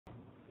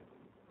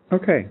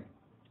Okay,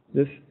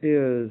 this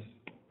is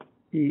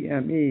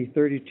EME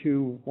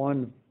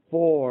 3214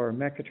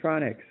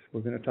 Mechatronics.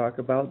 We're going to talk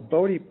about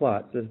Bode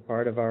plots as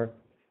part of our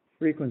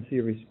frequency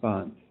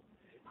response.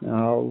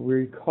 Now,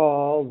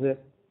 recall that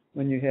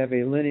when you have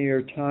a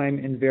linear time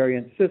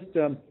invariant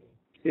system,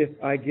 if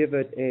I give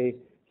it a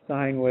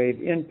sine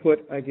wave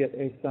input, I get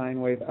a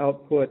sine wave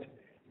output.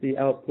 The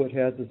output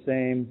has the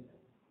same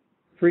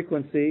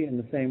frequency and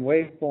the same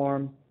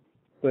waveform,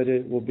 but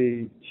it will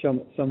be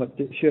somewhat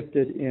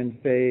shifted in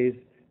phase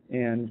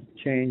and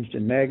changed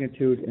in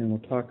magnitude, and we'll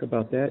talk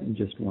about that in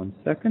just 1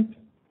 second.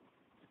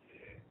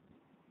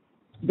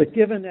 But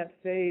given that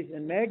phase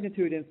and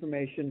magnitude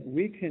information,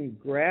 we can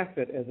graph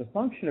it as a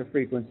function of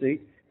frequency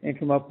and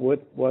come up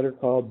with what are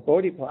called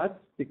Bode plots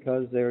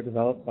because they were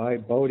developed by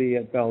Bode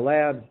at Bell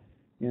Labs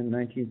in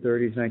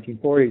 1930s,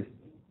 1940s.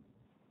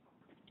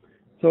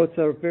 So it's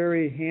a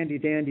very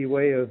handy-dandy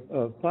way of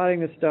plotting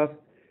this stuff.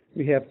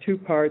 We have two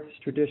parts,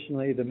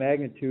 traditionally the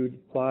magnitude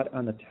plot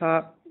on the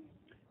top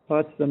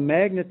plots the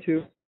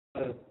magnitude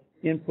of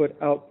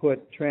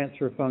input-output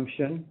transfer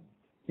function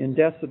in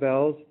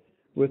decibels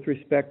with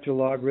respect to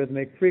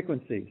logarithmic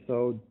frequency.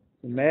 So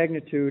the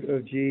magnitude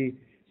of j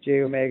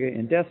omega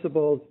in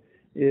decibels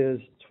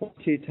is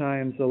 20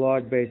 times the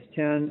log base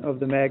 10 of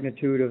the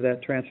magnitude of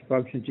that transfer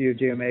function g of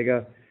j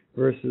omega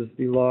versus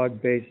the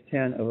log base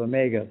 10 of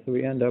omega. So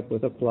we end up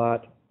with a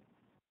plot.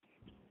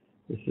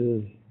 This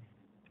is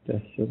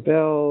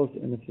decibels,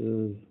 and this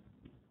is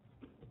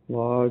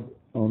log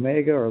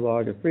omega, or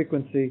log of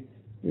frequency.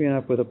 We end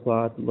up with a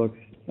plot that looks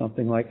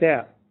something like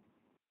that.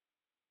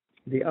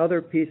 The other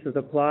piece of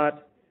the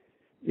plot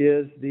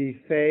is the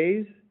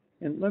phase,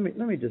 and let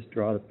me just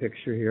draw the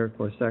picture here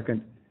for a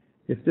second.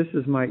 If this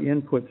is my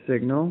input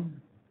signal,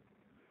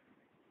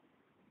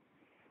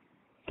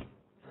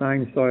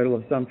 sinusoidal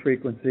of some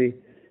frequency,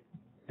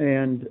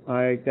 and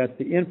that's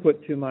the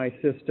input to my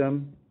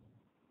system,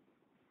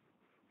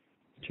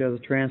 which has a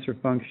transfer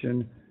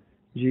function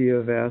g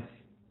of s.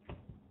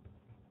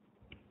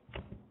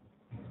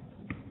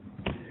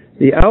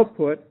 The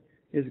output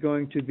is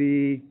going to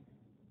be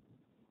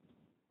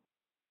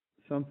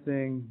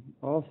something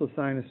also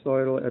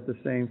sinusoidal at the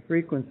same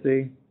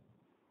frequency.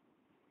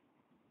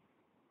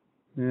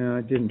 Yeah,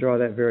 I didn't draw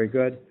that very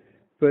good,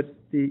 but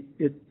the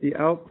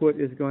output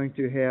is going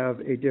to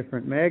have a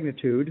different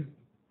magnitude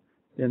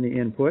than the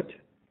input.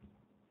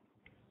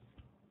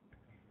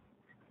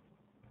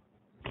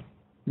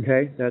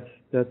 Okay, that's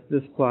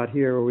this plot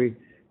here where we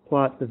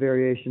plot the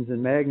variations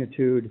in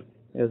magnitude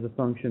as a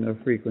function of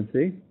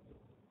frequency.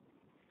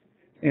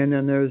 And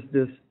then there's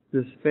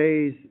this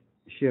phase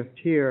shift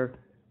here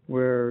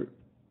where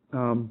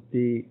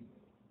the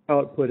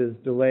output is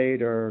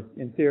delayed, or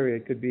in theory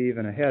it could be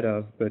even ahead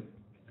of, but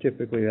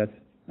typically that's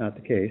not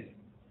the case.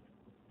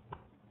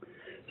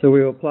 So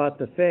we will plot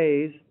the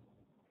phase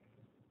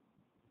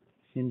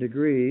in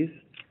degrees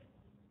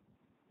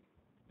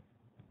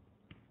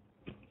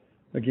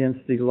against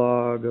the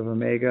log of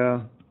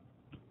omega,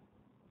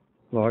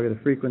 log of the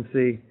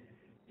frequency,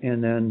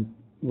 and then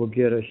we'll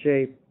get a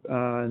shape.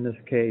 In this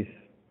case,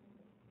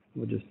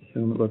 we'll just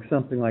assume it looks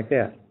something like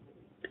that.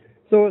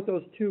 So with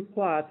those two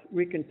plots,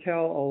 we can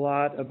tell a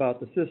lot about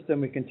the system.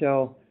 We can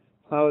tell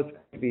how it's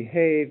going to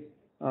behave.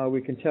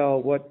 We can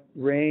tell what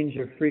range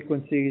of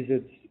frequencies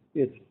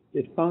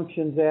it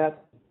functions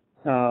at.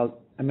 I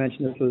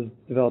mentioned this was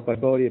developed by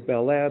Bode at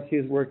Bell Labs. He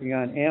was working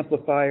on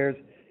amplifiers,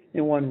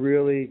 and one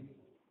really,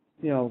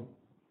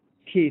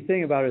 key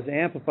thing about his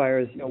amplifier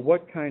is,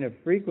 what kind of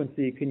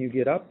frequency can you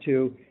get up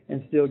to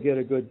and still get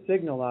a good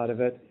signal out of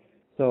it.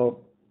 So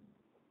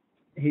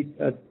he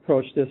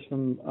approached this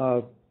from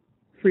a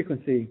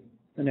frequency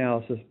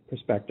analysis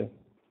perspective.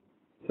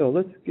 So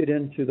let's get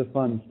into the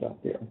fun stuff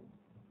here.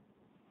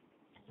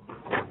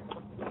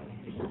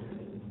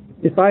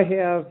 If I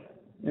have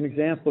an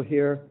example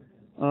here,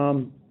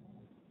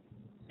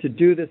 to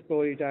do this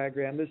Bode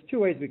diagram, there's two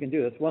ways we can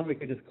do this. One, we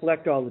can just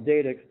collect all the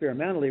data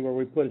experimentally, where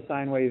we put a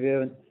sine wave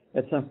in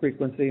at some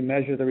frequency,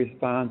 measure the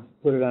response,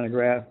 put it on a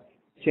graph,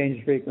 change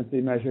the frequency,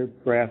 measure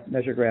graph,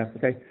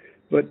 okay?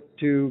 But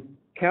to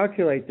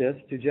calculate this,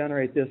 to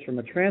generate this from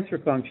a transfer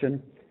function,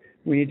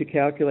 we need to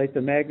calculate the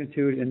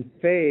magnitude and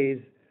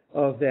phase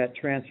of that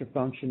transfer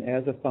function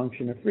as a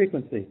function of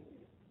frequency.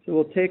 So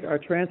we'll take our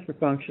transfer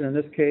function. In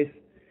this case,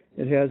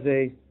 it has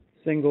a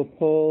single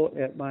pole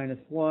at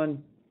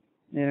 -1,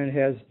 and it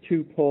has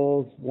two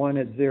poles, one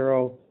at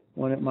 0,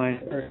 one at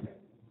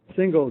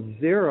single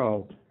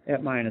 0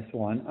 at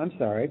 -1. I'm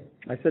sorry,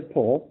 I said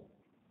pole.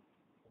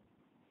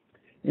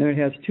 And it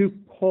has two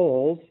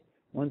poles.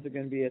 One's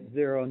going to be at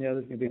 0, and the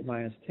other's going to be at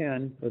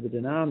 -10 for the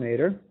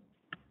denominator.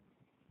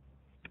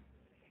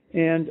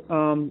 And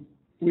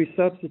we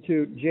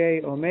substitute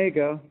j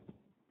omega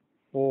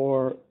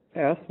for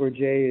s, where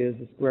j is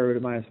the square root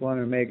of -1,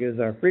 and omega is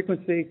our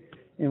frequency,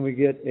 and we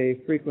get a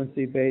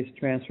frequency-based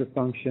transfer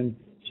function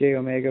j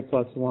omega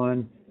plus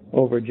 1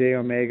 over j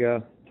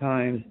omega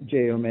times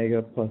j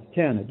omega plus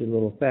 10. I did a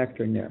little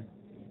factoring there.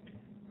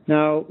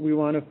 Now we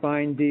want to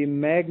find the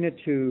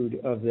magnitude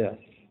of this.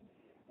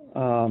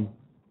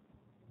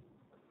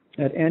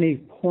 at any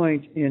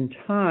point in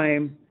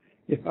time,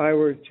 if I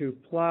were to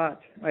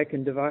plot, I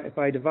can divide, if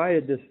I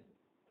divided this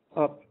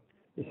up,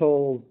 this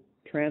whole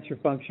transfer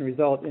function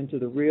result into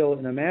the real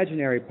and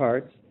imaginary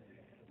parts,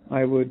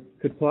 I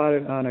could plot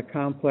it on a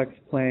complex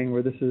plane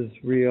where this is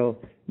real,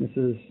 this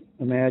is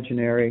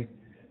imaginary.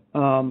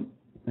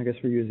 I guess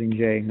we're using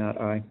J, not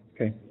I.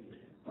 Okay.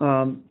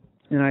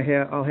 And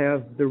I'll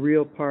have the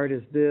real part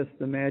is this,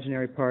 the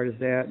imaginary part is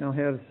that, and I'll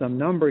have some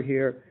number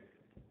here,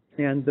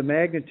 and the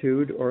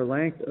magnitude or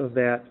length of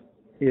that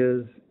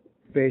is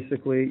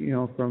basically, you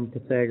know, from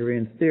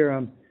Pythagorean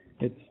theorem,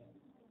 it's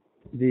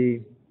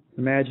the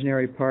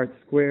imaginary part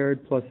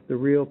squared plus the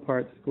real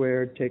part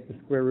squared, take the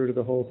square root of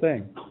the whole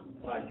thing.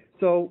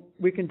 So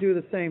we can do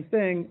the same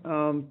thing.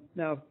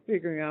 Now,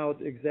 figuring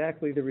out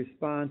exactly the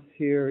response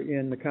here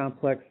in the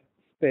complex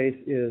space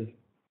is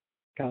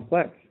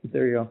complex.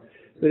 There you go.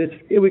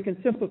 But we can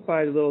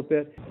simplify it a little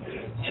bit.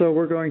 So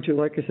we're going to,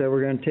 like I said,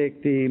 we're going to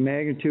take the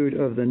magnitude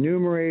of the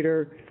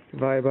numerator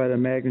divided by the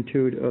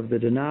magnitude of the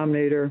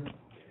denominator,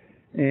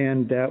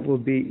 and that will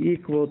be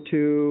equal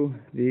to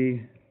the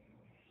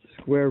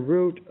square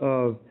root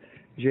of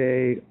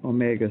j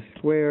omega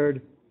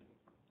squared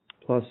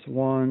plus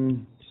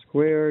 1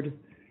 squared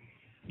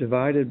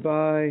divided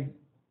by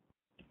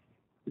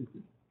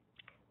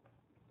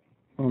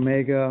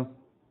omega,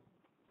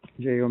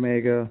 j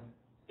omega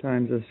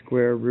times the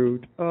square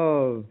root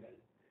of,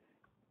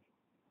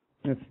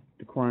 that's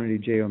the quantity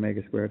j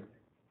omega squared,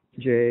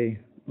 j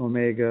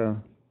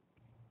omega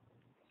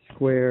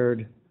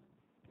squared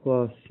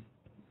plus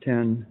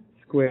 10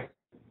 squared.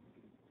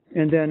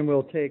 And then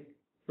we'll take,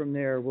 from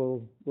there,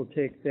 we'll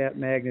take that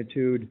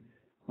magnitude,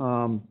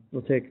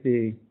 we'll take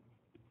the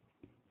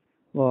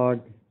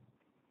log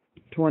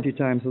 20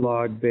 times the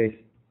log base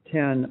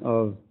 10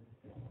 of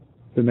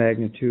the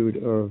magnitude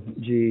of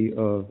g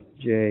of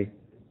j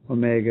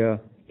omega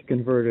to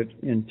convert it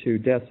into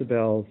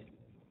decibels.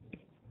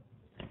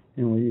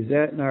 And we'll use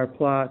that in our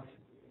plots.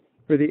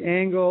 For the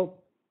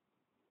angle,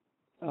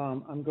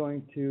 I'm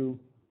going to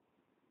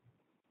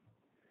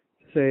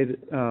say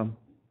that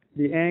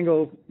the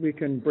angle we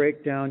can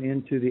break down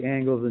into the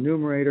angle of the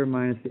numerator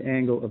minus the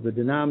angle of the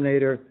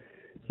denominator.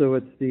 So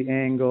it's the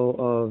angle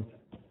of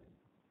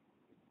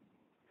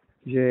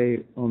j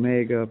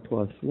omega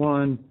plus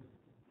 1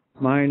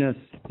 minus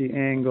the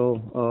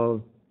angle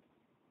of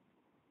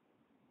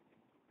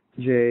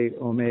j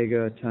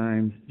omega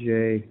times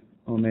j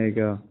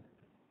omega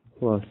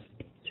plus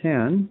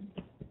 10.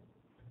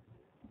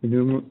 The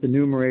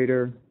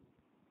numerator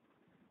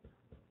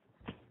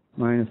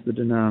minus the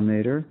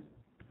denominator.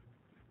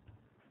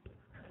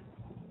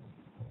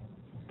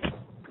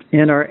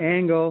 And our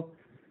angle,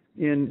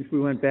 if we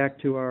went back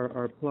to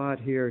our plot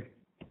here,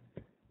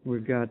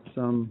 we've got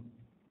some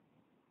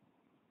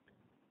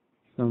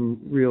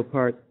real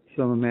part,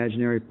 some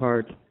imaginary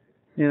part.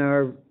 And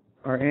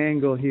our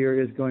angle here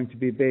is going to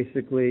be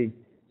basically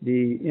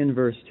the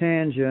inverse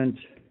tangent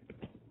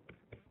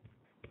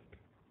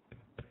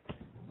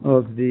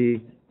of the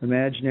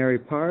imaginary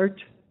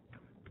part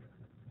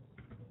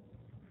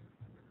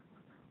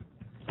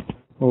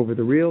over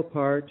the real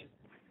part,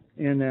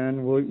 and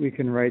then we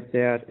can write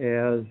that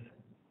as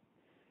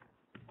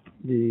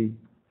the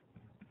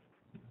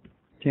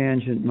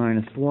tangent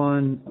minus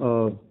 1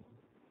 of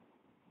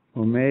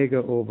omega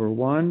over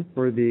 1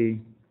 for the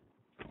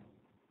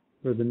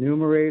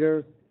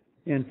numerator,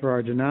 and for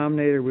our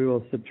denominator we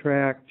will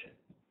subtract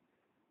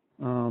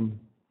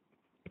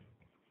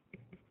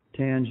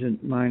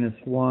tangent minus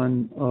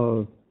 1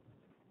 of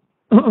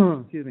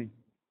excuse me,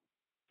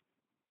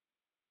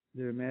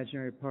 the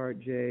imaginary part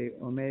j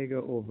omega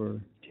over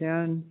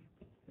 10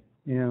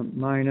 and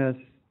minus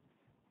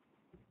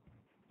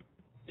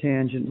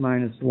tangent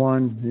minus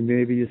 1, and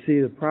maybe you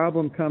see the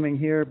problem coming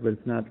here, but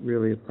it's not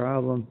really a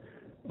problem.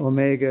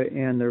 Omega,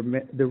 and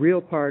the real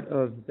part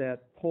of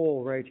that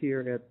pole right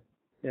here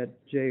at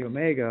j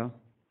omega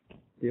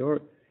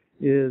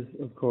is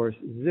of course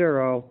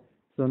 0,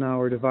 so now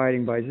we're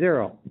dividing by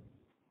 0.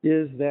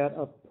 Is that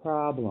a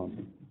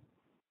problem?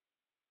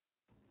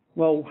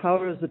 Well, how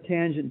does the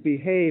tangent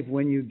behave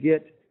when you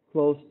get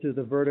close to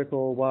the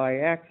vertical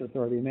y-axis,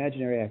 or the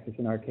imaginary axis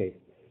in our case?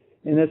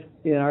 In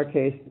our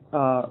case,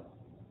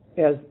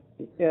 as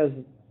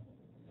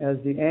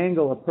the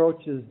angle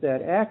approaches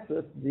that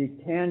axis, the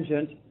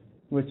tangent,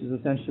 which is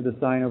essentially the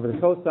sine over the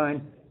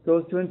cosine,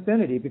 goes to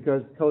infinity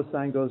because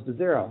cosine goes to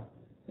 0.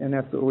 And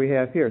that's what we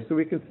have here. So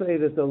we can say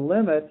that the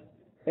limit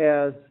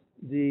as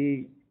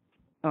the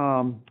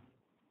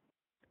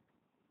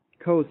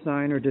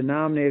cosine or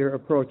denominator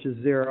approaches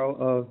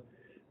 0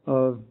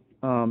 of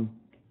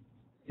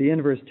the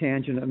inverse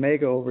tangent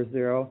omega over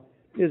 0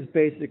 is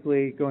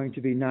basically going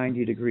to be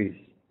 90 degrees,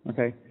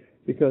 okay?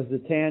 Because the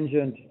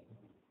tangent,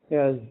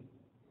 as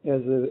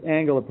the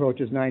angle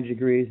approaches 90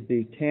 degrees,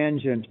 the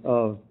tangent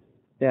of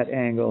that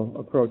angle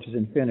approaches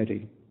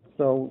infinity.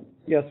 So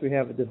yes, we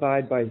have a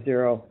divide by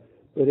 0,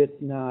 but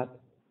it's not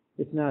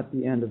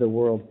the end of the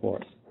world for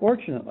us,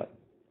 fortunately.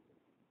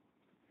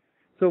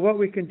 So what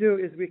we can do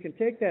is we can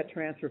take that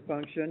transfer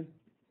function,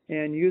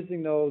 and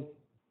using those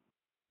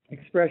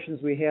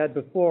expressions we had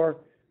before,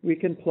 we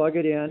can plug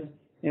it in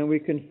and we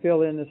can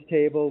fill in this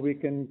table. We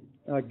can,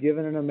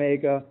 given an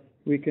omega,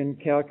 we can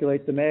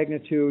calculate the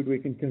magnitude, we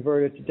can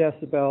convert it to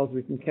decibels,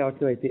 we can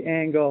calculate the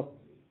angle,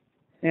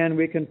 and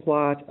we can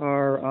plot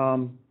our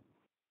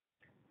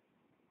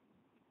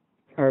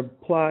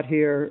plot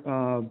here.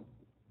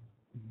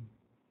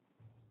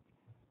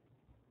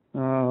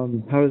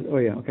 Oh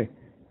yeah, okay,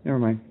 never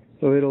mind.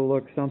 So it'll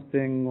look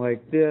something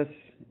like this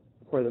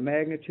for the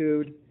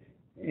magnitude,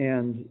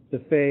 and the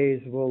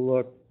phase will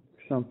look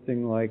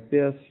something like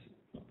this.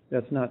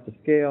 That's not the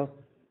scale,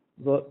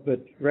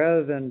 but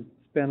rather than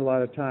spend a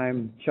lot of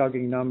time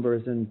chugging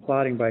numbers and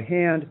plotting by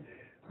hand,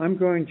 I'm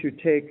going to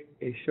take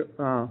a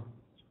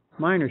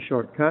minor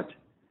shortcut.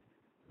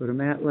 Go to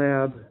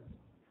MATLAB,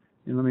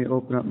 and let me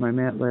open up my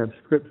MATLAB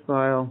script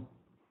file.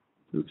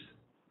 Oops.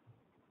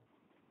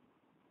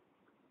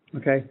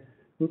 Okay.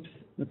 Oops,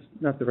 that's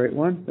not the right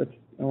one.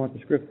 I want the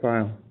script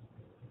file.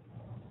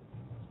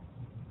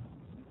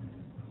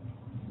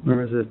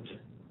 Where is it?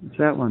 It's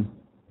that one.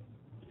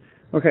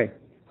 Okay.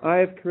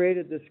 I've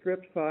created the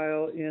script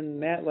file in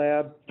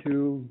MATLAB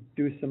to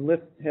do some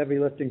heavy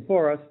lifting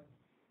for us.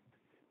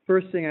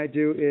 First thing I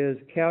do is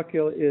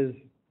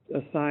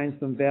assign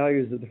some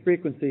values of the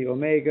frequency,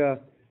 omega,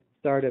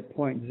 start at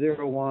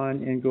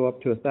 0.01 and go up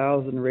to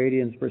 1,000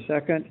 radians per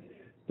second.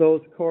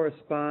 Those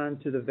correspond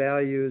to the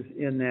values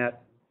in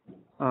that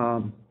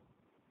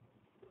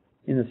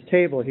in this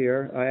table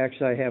here.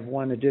 I have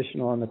one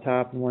additional on the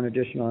top and one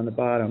additional on the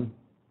bottom.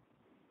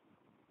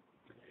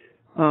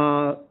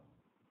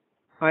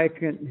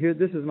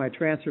 This is my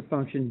transfer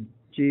function,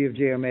 g of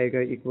j omega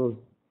equals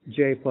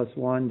j plus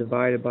 1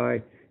 divided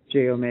by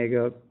j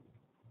omega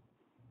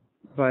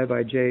divided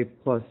by j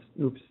plus,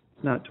 oops,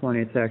 not 20,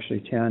 it's actually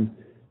 10,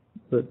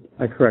 but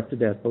I corrected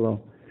that below.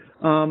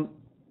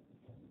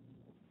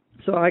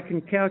 So I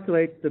can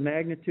calculate the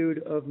magnitude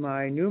of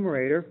my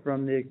numerator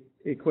from the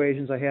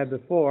equations I had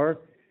before,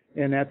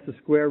 and that's the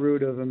square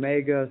root of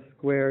omega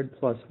squared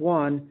plus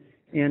 1.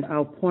 And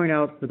I'll point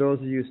out, for those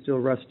of you still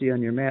rusty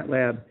on your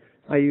MATLAB,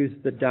 I use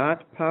the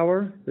dot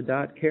power, the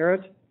dot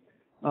caret,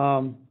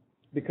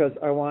 because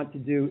I want to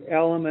do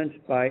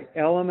element by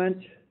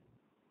element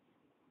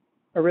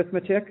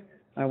arithmetic.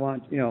 I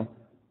want,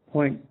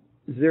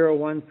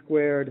 0.01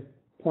 squared,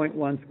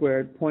 0.1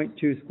 squared,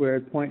 0.2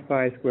 squared,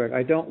 0.5 squared.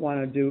 I don't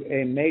want to do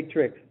a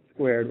matrix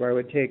squared where I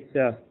would take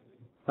the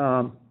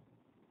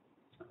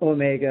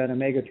omega and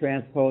omega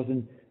transpose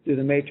and do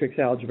the matrix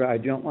algebra. I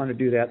don't want to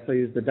do that, so I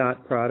use the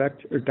dot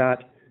product or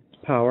dot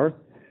power.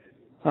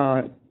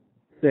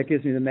 That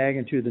gives me the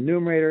magnitude of the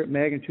numerator.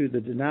 Magnitude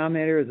of the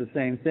denominator is the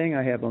same thing.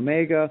 I have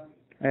omega.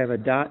 I have a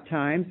dot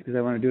times because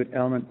I want to do it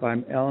element by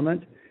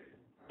element.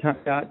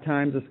 Dot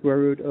times the square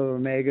root of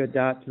omega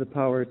dot to the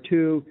power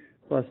 2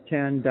 plus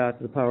 10 dot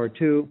to the power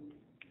 2.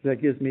 So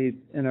that gives me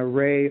an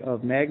array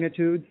of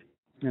magnitudes.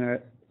 And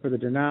for the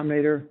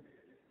denominator,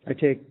 I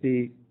take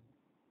the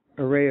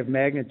array of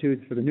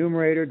magnitudes for the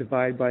numerator,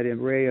 divide by the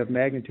array of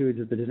magnitudes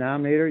of the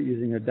denominator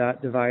using a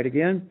dot divide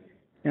again,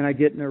 and I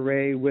get an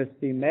array with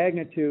the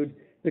magnitude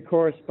that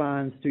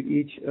corresponds to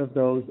each of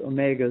those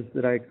omegas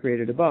that I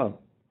created above.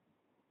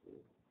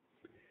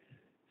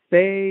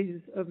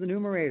 Phase of the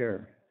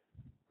numerator,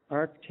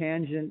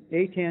 arctangent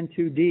atan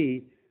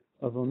 2d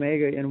of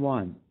omega in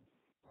 1.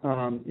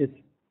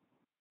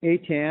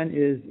 Atan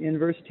is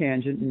inverse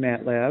tangent in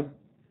MATLAB.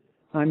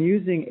 I'm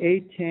using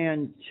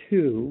atan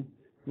 2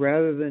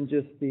 rather than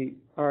just the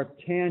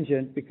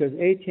arctangent because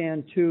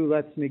atan 2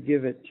 lets me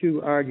give it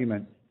two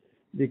arguments.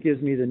 It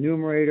gives me the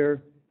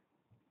numerator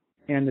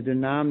and the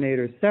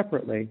denominator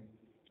separately.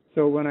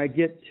 So when I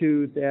get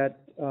to that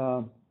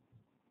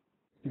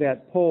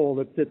pole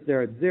that sits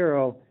there at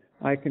 0,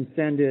 I can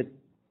send it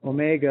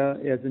omega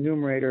as the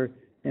numerator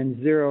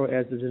and 0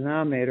 as the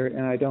denominator,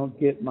 and I don't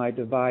get my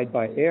divide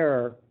by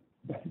 0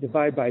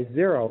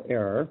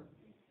 error.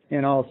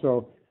 And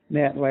also,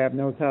 MATLAB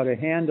knows how to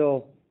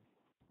handle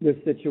this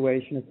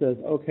situation. It says,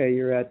 okay,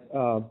 you're at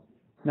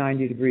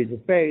 90 degrees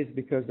of phase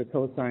because the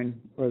cosine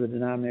or the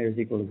denominator is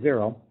equal to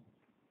 0.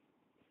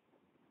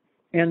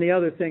 And the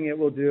other thing it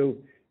will do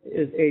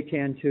is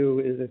atan 2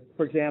 is, if,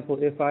 for example,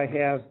 if I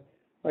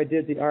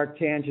did the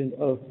arctangent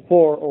of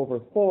 4 over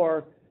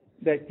 4,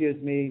 that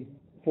gives me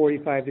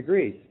 45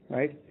 degrees,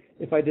 right?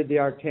 If I did the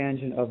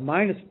arctangent of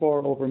minus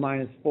 4 over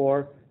minus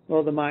 4,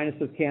 well, the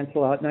minuses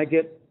cancel out, and I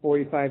get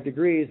 45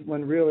 degrees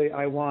when really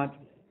I want,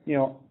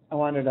 I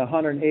wanted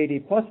 180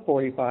 plus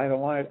 45. I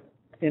want it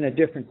in a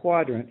different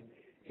quadrant.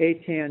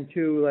 Atan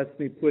 2 lets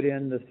me put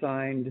in the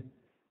signed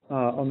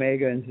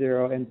omega and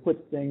 0 and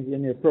put things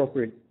in the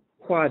appropriate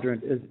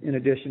quadrant in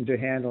addition to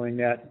handling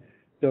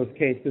those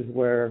cases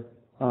where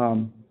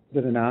the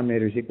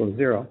denominator is equal to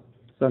 0.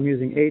 So I'm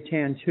using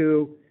atan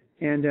 2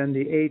 and then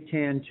the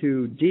atan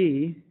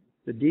 2d,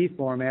 the d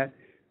format.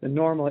 The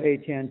normal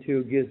atan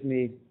 2 gives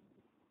me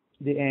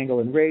the angle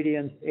in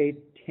radians.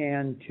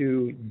 Atan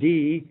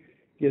 2d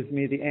gives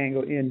me the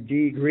angle in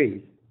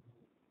degrees,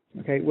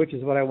 okay, which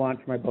is what I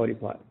want for my Bode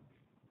plot.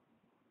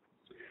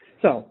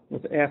 So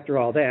after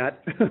all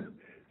that,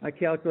 I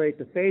calculate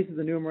the phase of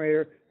the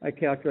numerator, I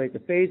calculate the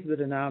phase of the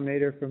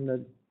denominator from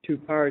the two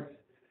parts.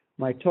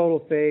 My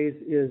total phase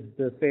is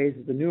the phase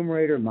of the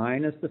numerator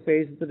minus the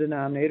phase of the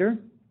denominator.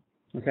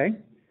 Okay?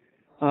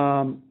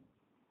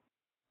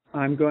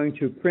 I'm going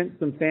to print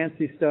some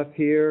fancy stuff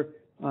here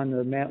on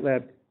the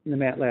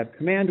MATLAB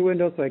command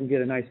window so I can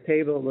get a nice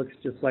table. It looks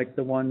just like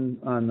the one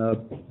on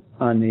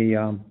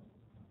the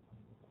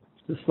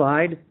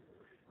slide.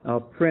 I'll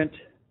print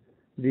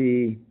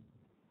the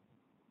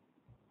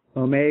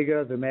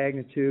omega, the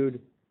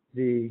magnitude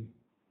in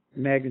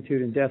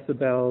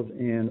decibels,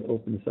 and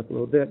open this up a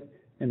little bit,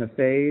 and a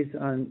phase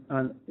on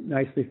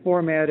nicely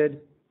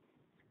formatted.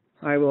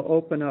 I will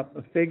open up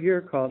a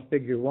figure called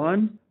figure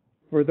 1.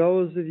 For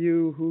those of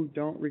you who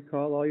don't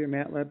recall all your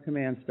MATLAB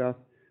command stuff,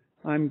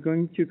 I'm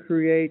going to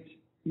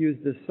use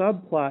the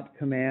subplot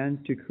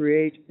command to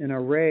create an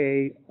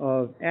array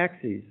of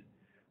axes.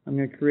 I'm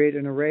going to create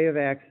an array of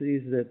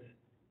axes that's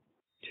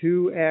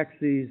 2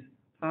 axes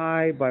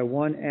high by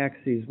 1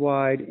 axis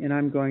wide, and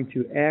I'm going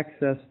to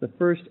access the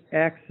first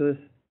axis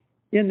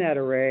in that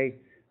array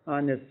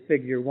on this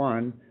figure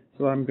 1.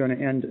 So I'm going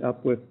to end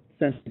up with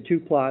essentially 2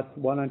 plots,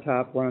 one on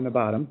top, one on the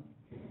bottom.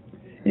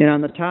 And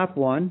on the top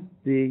one,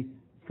 the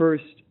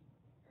first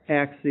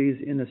axes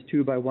in this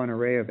 2 by 1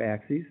 array of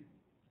axes,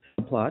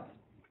 subplots.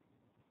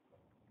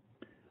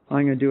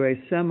 I'm going to do a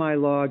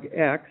semi-log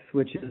x,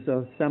 which is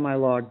a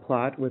semi-log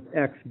plot with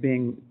x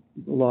being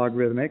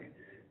logarithmic.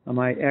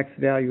 My x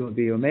value will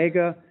be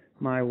omega.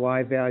 My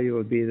y value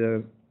will be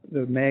the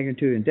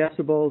magnitude in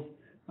decibels.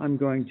 I'm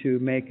going to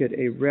make it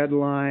a red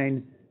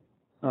line,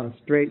 a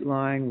straight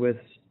line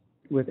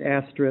with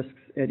asterisks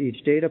at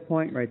each data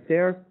point right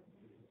there.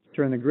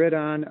 Turn the grid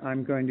on.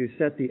 I'm going to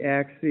set the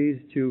axes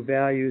to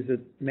values that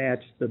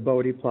match the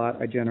Bode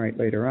plot I generate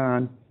later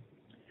on.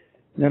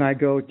 Then I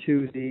go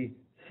to the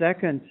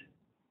second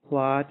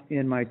plot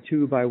in my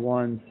 2 by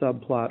 1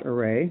 subplot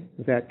array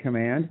with that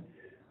command.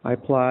 I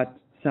plot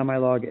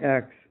semi-log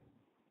x,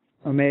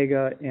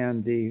 omega,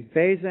 and the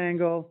phase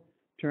angle,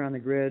 turn on the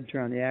grid,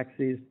 turn on the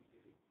axes,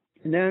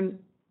 and then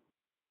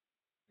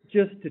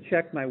just to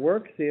check my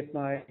work, see if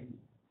my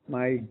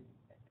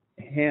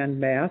hand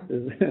math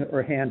is,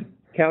 or hand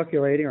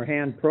calculating or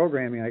hand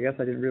programming, I guess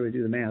I didn't really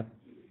do the math.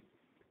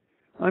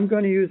 I'm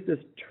going to use this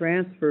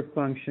transfer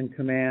function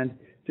command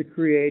to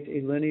create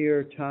a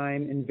linear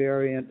time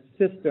invariant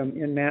system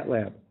in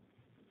MATLAB.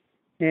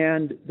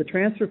 And the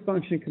transfer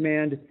function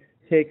command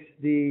takes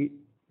the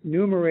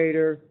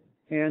numerator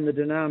and the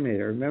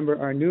denominator. Remember,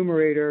 our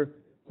numerator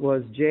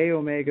was j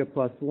omega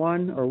plus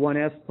 1, or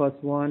 1s plus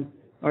 1.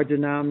 Our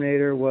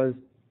denominator was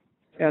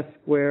s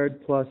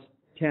squared plus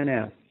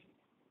 10s,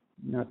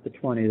 not the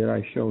 20 that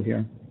I show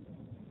here.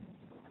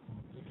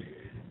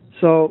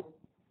 So,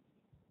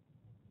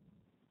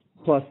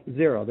 plus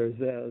 0. There's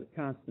a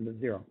constant of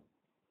 0.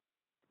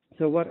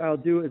 So what I'll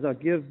do is I'll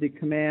give the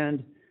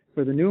command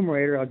for the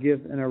numerator, I'll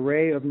give an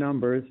array of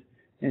numbers,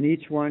 and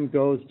each one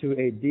goes to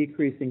a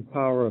decreasing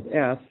power of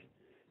s.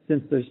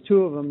 Since there's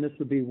 2 of them, this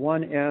would be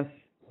 1s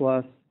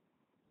plus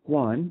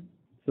 1.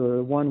 So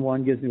the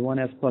 1 gives me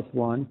 1s plus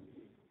 1.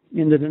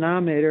 In the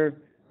denominator,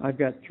 I've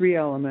got 3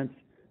 elements,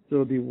 so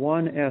it'll be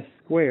 1s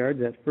squared,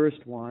 that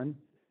first one,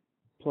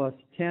 plus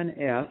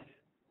 10s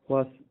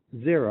plus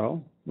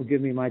 0 will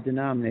give me my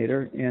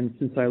denominator. And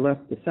since I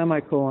left the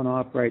semicolon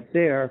off right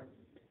there,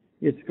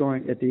 it's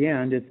going, at the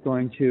end, it's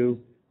going to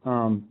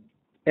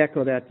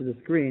echo that to the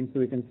screen so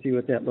we can see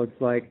what that looks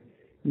like.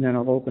 And then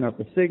I'll open up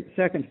the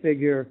second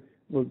figure.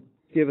 We'll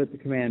give it the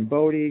command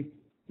Bode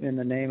in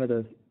the name of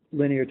the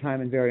linear time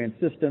invariant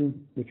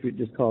system, which we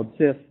just called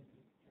SIS,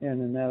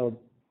 and then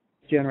that'll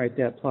generate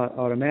that plot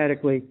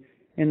automatically.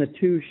 And the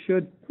 2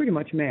 should pretty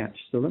much match.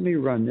 So let me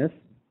run this.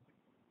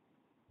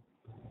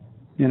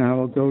 And I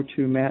will go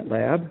to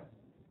MATLAB,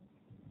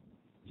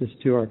 just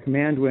to our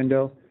command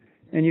window,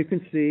 and you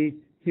can see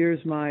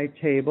here's my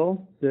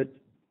table that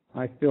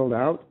I filled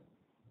out.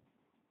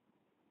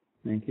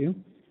 Thank you.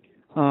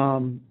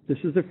 This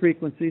is the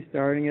frequency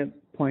starting at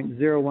 0.01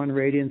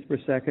 radians per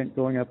second,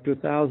 going up to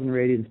 1,000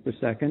 radians per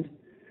second.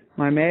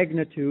 My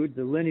magnitude,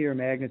 the linear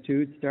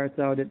magnitude, starts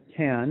out at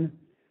 10, and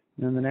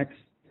then the next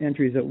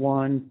entry is at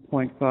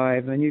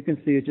 1.5, and you can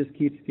see it just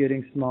keeps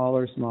getting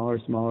smaller, smaller,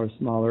 smaller,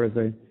 smaller as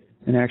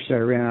and actually I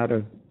ran out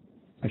of,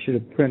 I should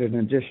have printed an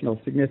additional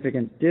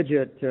significant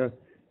digit to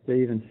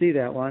even see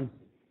that one.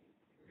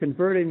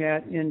 Converting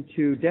that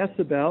into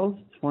decibels,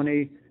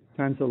 20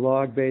 times the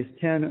log base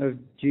 10 of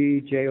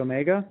g j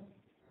omega.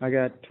 I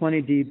got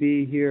 20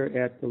 dB here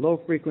at the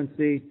low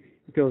frequency.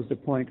 It goes to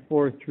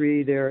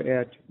 0.43 there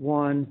at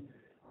 1,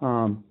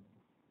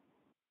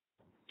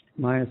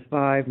 minus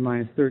 5,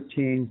 minus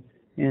 13,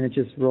 and it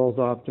just rolls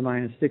off to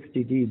minus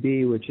 60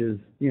 dB, which is,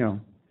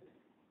 you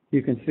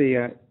can see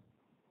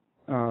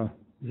 0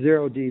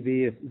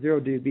 dB. If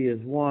 0 dB is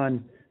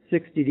 1,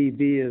 60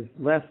 dB is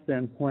less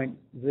than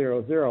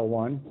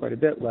 0.001, quite a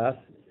bit less.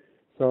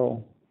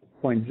 So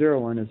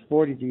 0.01 is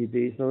 40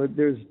 dB. So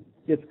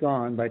it's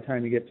gone by the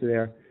time you get to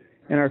there.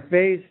 And our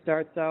phase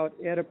starts out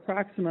at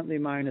approximately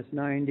minus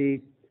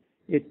 90.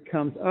 it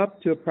comes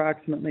up to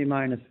approximately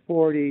minus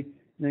 40, and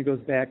then it goes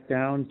back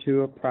down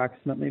to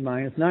approximately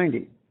minus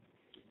 90.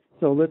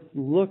 So let's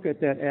look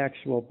at that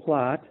actual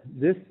plot.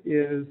 This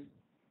is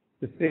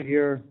the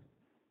figure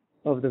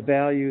of the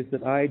values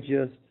that I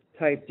just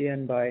typed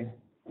in by,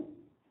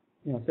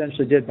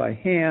 essentially did by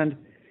hand,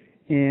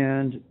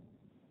 and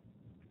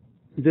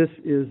this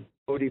is the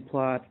Bode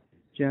plot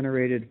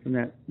generated from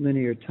that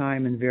linear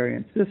time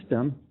invariant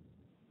system.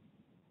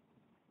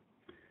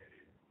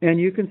 And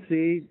you can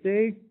see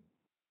they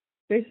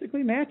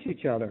basically match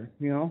each other.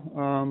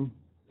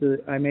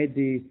 I made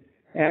the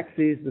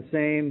axes the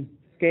same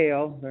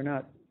scale. They're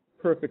not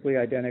perfectly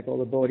identical.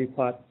 The Bode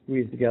plots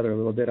squeezed together a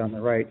little bit on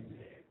the right.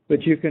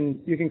 But you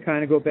can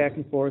kind of go back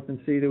and forth and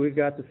see that we've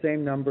got the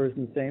same numbers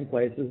in the same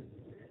places.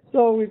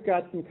 So we've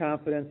got some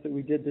confidence that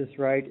we did this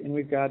right, and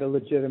we've got a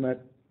legitimate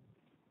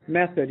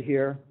method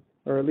here,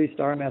 or at least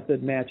our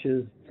method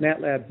matches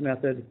MATLAB's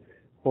method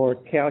for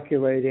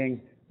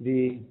calculating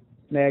the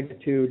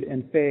magnitude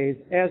and phase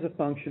as a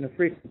function of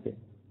frequency.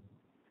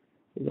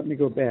 So let me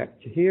go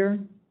back to here.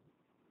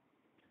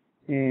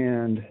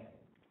 And,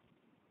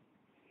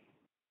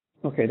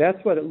 okay,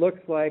 that's what it looks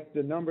like.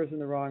 The number's in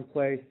the wrong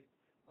place.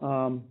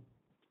 We'll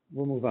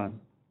move on.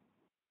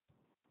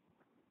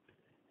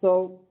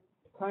 So,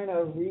 kind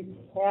of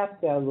recap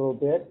that a little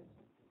bit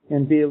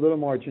and be a little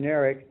more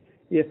generic.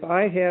 If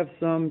I have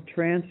some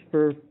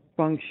transfer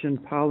function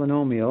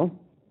polynomial,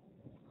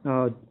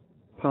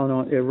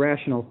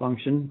 irrational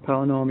function,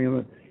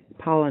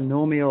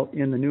 polynomial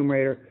in the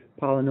numerator,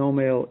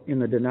 polynomial in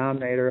the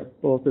denominator,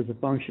 both as a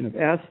function of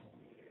s,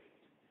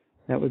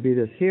 that would be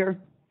this here.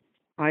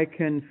 I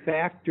can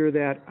factor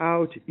that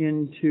out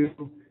into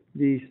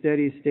the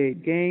steady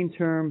state gain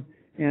term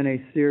and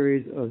a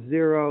series of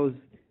zeros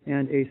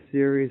and a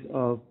series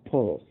of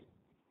poles.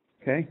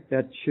 Okay,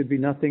 that should be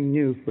nothing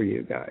new for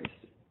you guys.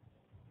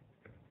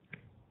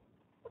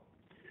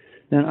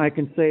 Then I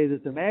can say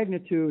that the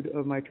magnitude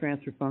of my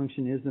transfer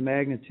function is the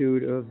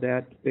magnitude of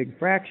that big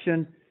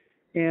fraction,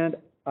 and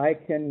I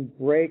can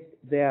break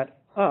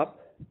that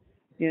up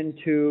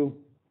into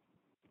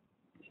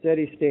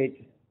steady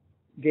state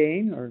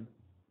gain, or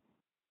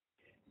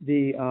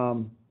the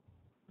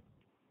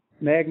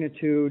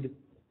magnitude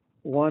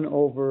 1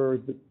 over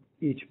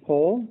each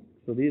pole.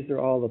 So these are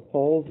all the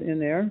poles in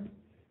there.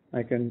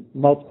 I can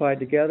multiply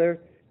together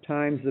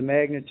times the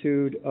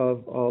magnitude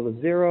of all the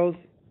zeros,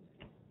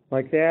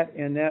 like that,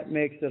 and that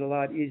makes it a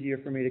lot easier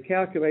for me to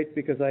calculate,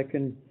 because I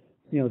can,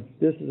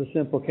 this is a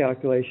simple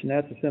calculation,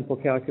 that's a simple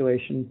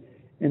calculation,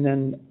 and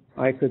then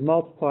I could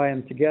multiply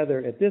them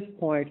together at this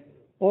point,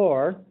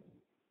 or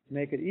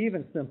make it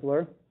even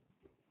simpler,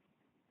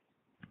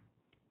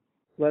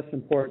 less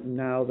important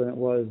now than it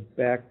was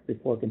back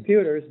before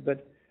computers,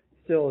 but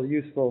still a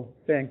useful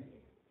thing.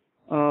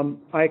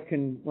 I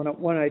can,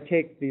 when I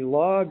take the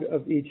log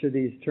of each of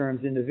these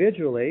terms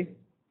individually,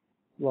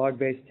 log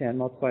base 10,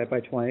 multiply it by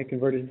 20,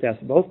 convert it to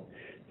decibels.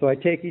 So I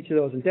take each of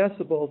those in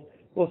decibels.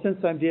 Well, since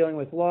I'm dealing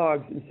with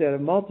logs, instead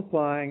of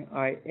multiplying,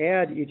 I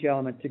add each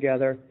element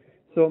together.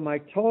 So my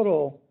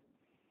total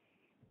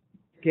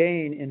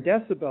gain in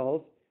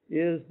decibels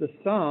is the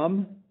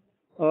sum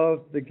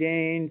of the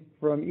gain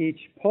from each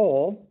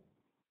pole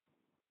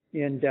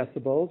in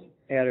decibels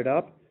added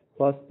up,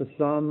 plus the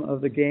sum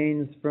of the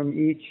gains from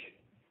each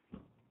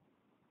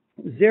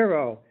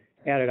zero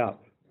added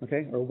up,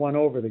 okay, or 1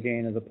 over the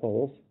gain of the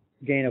poles,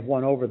 gain of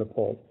 1 over the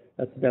poles.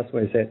 That's the best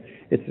way to say it.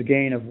 It's the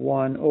gain of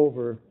 1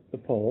 over the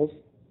poles.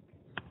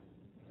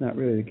 It's not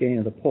really the gain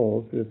of the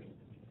poles, it's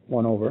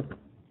 1 over,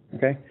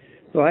 okay?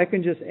 So I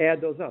can just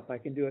add those up. I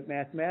can do it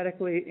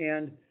mathematically,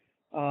 and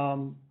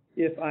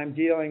if I'm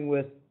dealing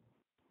with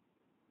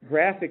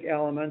graphic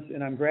elements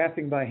and I'm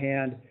graphing by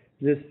hand,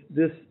 this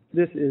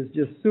is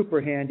just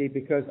super handy,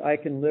 because I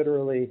can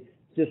literally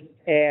just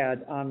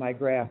add on my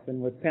graph,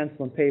 and with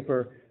pencil and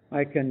paper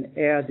I can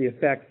add the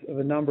effects of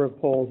a number of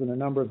poles and a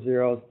number of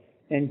zeros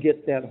and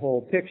get that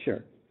whole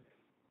picture.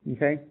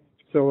 Okay?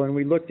 So when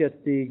we looked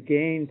at the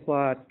gain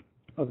plot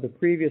of the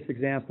previous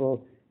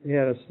example, it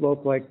had a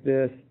slope like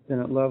this, then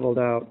it leveled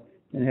out,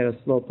 and it had a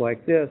slope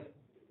like this.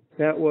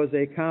 That was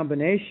a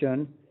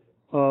combination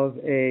of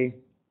a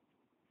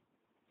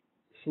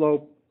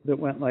slope that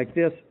went like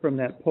this from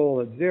that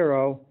pole at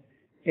 0,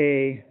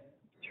 a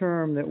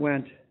term that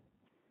went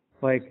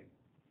like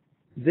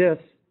this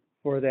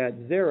for that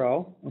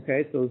 0,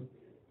 okay, so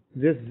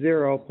this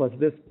 0 plus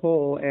this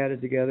pole added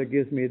together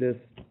gives me this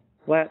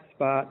flat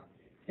spot,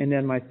 and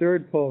then my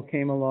third pole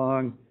came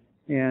along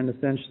and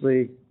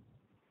essentially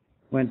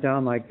went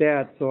down like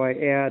that, so I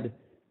add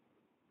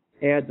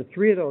the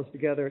 3 of those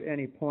together at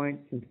any point.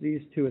 Since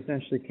these two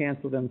essentially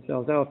cancel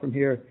themselves out from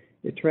here,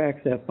 it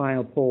tracks that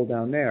final pole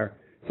down there.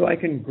 So I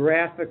can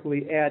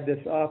graphically add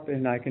this up,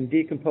 and I can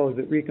decompose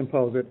it,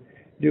 recompose it,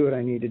 do what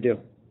I need to do.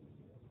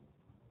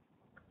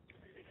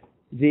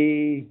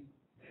 The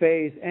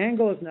phase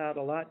angle is not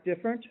a lot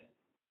different.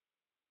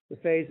 The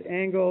phase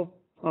angle,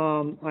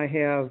 I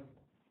have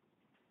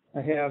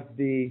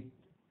the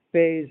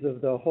phase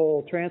of the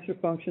whole transfer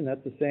function.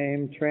 That's the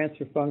same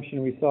transfer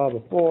function we saw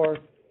before.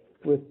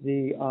 with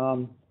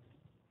the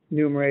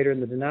numerator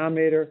and the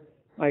denominator.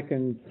 I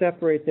can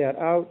separate that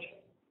out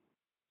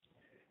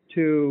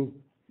to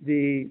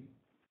the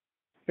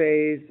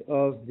phase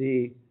of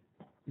the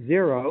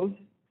zeros,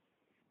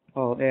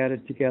 all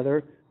added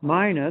together,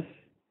 minus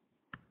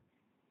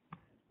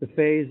the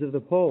phase of the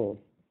poles.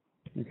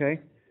 Okay?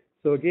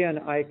 So again,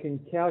 I can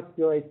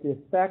calculate the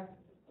effect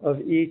of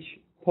each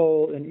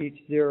pole and each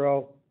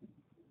zero,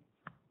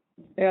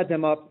 add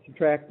them up,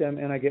 subtract them,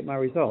 and I get my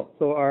result.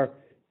 So our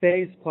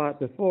phase plot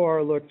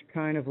before looked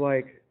kind of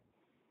like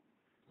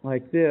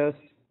this,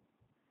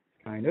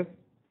 kind of.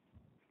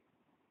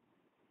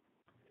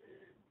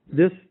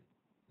 This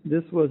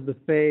was the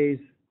phase.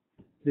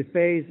 The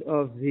phase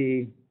of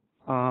the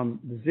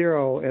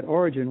zero at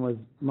origin was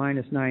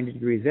minus 90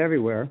 degrees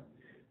everywhere.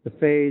 The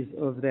phase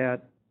of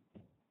that,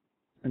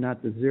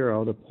 not the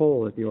zero, the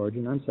pole at the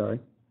origin, I'm sorry.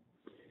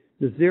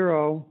 The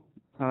zero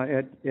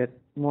at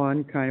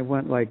 1 kind of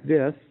went like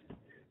this.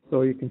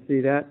 So you can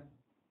see that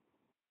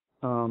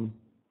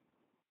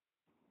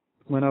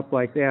went up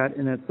like that.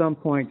 And at some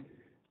point,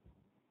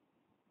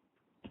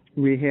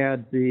 we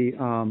had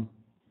the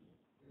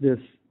this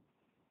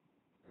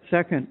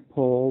second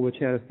pole, which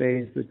had a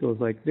phase that goes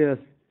like this.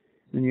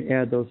 And you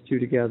add those two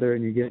together,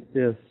 and you get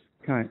this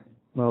kind.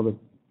 Well,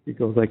 it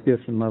goes like this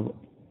and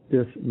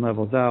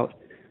levels out.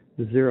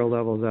 The zero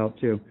levels out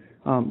too.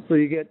 So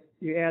you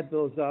add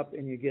those up,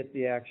 and you get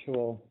the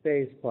actual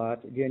phase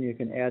plot. Again, you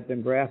can add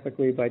them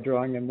graphically by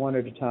drawing them one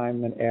at a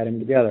time and add them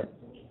together.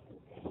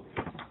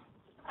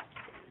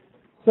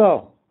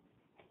 So,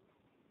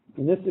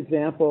 in this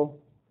example,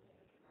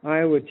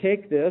 I would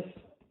take this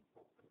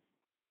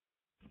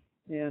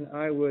and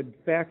I would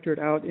factor it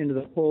out into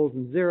the poles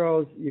and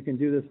zeros. You can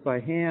do this by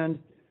hand.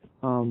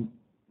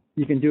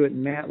 You can do it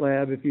in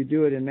MATLAB. If you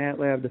do it in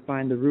MATLAB to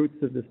find the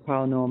roots of this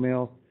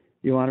polynomial,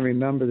 you want to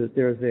remember that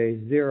there's a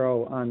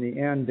zero on the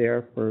end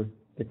there for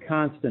the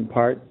constant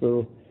part,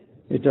 so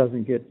it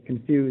doesn't get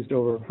confused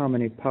over how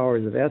many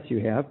powers of s you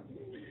have.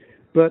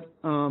 But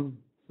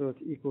so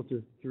it's equal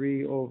to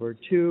 3 over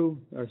 2,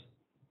 our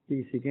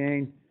DC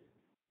gain.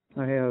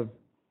 I have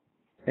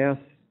s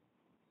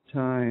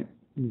times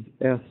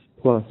s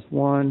plus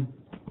 1,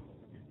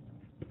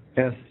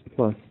 s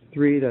plus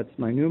 3, that's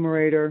my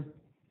numerator,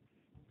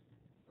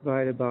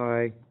 divided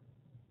by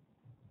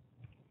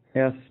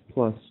s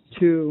plus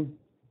 2,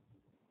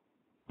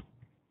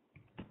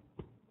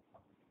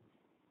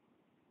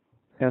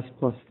 s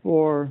plus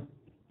 4,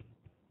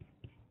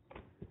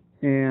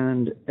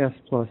 and s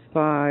plus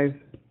 5.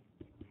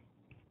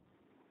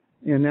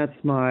 And that's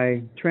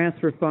my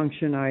transfer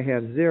function. I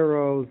have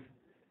zeros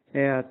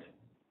at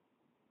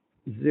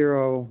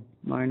 0,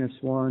 minus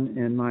 1,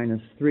 and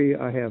minus 3.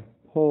 I have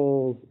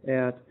poles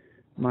at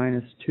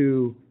minus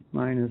 2,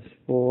 minus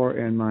 4,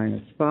 and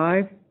minus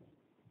 5.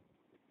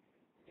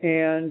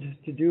 And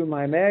to do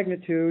my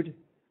magnitude,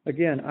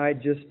 again, I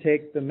just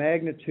take the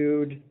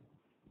magnitude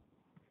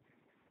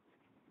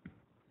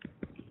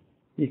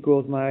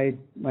equals my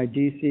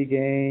DC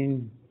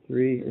gain,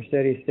 3, or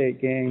steady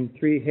state gain,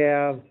 3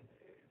 halves.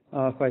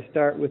 If I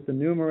start with the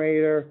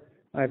numerator,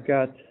 I've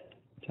got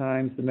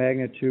times the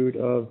magnitude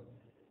of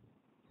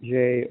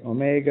j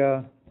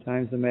omega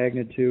times the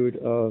magnitude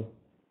of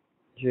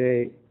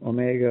j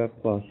omega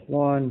plus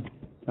 1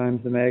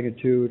 times the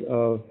magnitude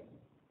of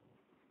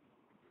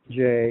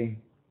j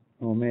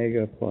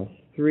omega plus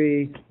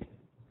 3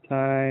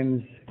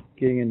 times,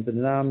 getting into the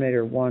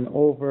denominator, 1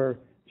 over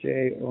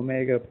j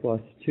omega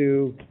plus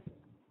 2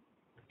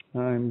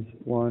 times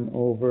 1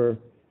 over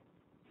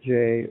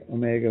j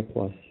omega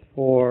plus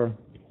 4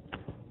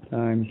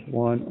 times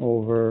 1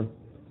 over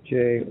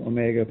j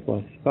omega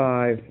plus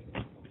 5.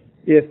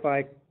 If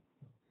I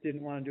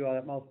didn't want to do all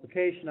that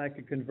multiplication, I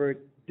could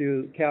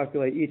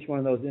calculate each one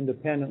of those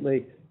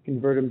independently,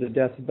 convert them to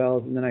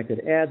decibels, and then I could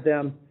add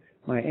them.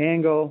 My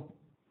angle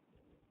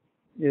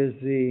is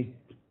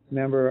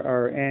remember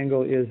our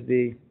angle is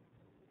the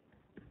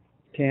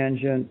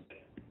tangent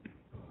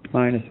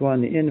minus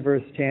 1, the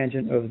inverse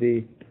tangent of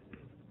the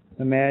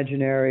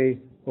imaginary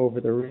over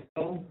the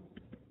real.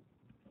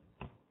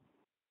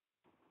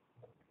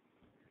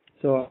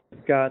 So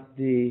I've got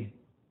the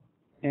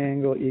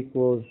angle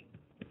equals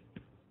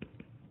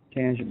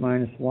tangent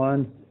minus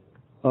 1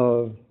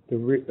 of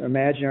the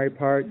imaginary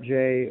part,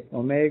 j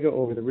omega,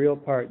 over the real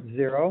part,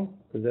 0,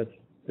 because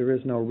there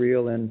is no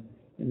real in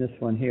this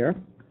one here.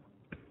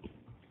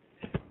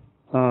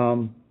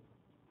 And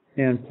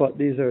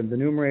these are the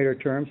numerator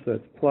terms, so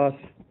it's plus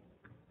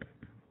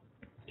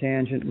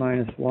tangent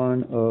minus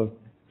 1 of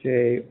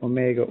j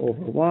omega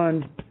over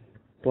 1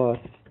 plus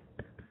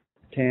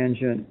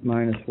tangent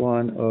minus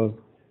 1 of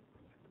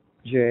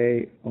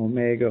j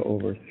omega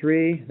over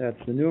 3, that's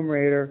the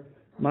numerator,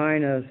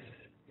 minus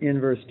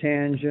inverse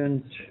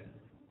tangent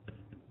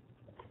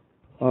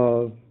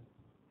of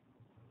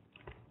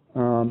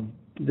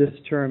this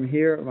term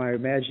here. My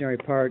imaginary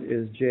part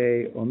is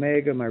j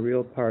omega, my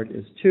real part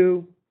is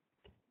 2,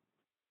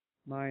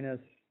 minus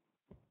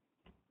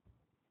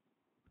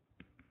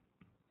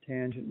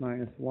tangent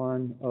minus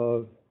 1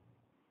 of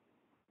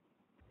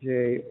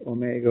j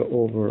omega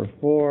over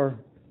 4,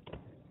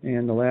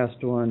 and the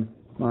last one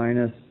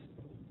minus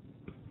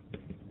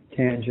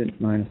tangent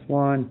minus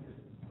 1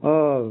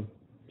 of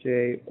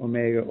j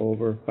omega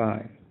over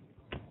 5.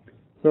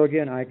 So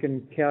again, I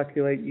can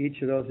calculate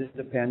each of those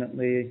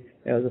independently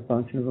as a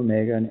function of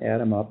omega and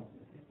add them up,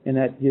 and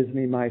that gives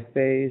me my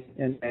phase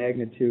and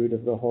magnitude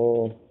of the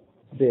whole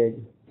big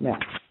mess.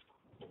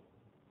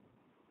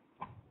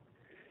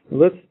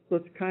 Let's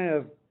kind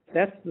of,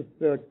 that's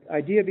the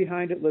idea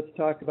behind it. Let's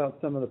talk about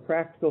some of the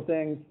practical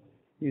things.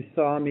 You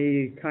saw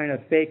me kind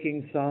of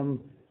faking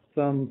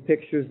some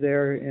pictures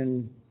there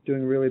and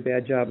doing a really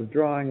bad job of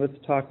drawing. Let's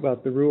talk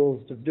about the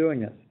rules of doing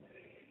this.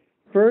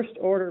 First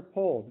order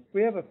poles. If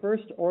we have a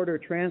first order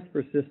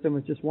transfer system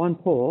with just one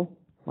pole,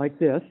 like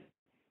this,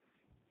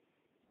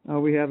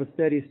 we have a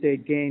steady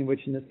state gain,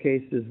 which in this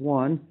case is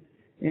 1,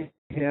 and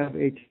we have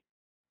a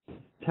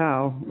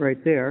tau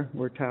right there,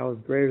 where tau is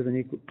greater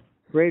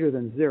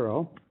than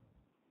 0.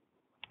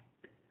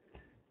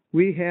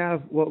 We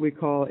have what we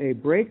call a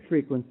break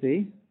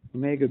frequency,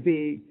 omega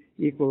b,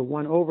 equal to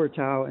 1 over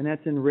tau, and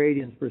that's in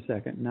radians per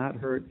second, not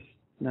hertz,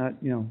 not,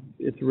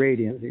 it's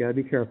radians. You got to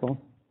be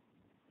careful.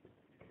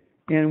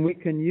 And we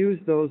can use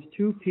those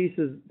two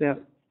pieces, this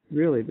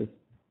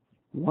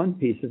one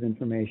piece of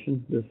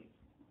information, this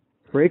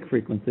break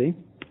frequency,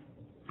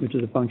 which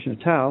is a function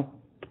of tau,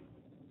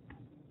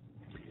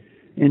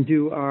 and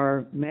do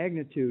our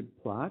magnitude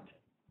plot.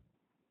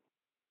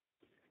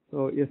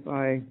 So if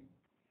I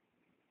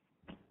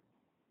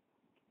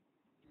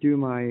do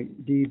my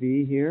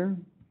dB here,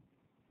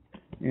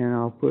 and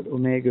I'll put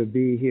omega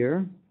b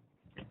here,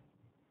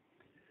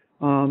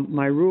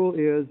 my rule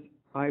is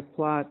I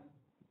plot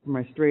for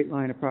my straight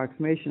line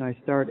approximation. I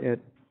start at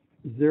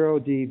 0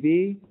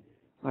 dB,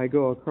 I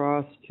go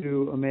across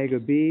to omega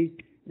b,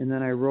 and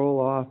then I roll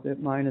off at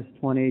minus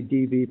 20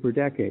 dB per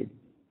decade.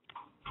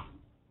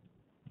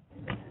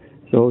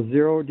 So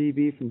 0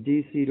 dB from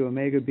DC to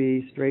omega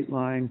b, straight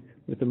line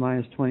with a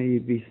minus 20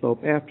 dB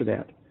slope after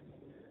that.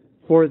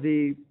 For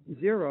the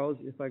zeros,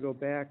 if I go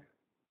back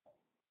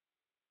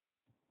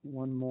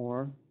one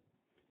more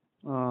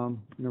and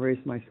erase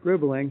my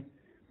scribbling,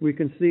 we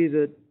can see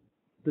that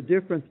the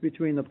difference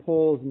between the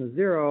poles and the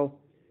 0,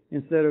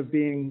 instead of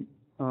being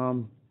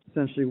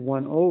essentially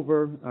 1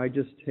 over, I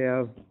just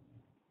have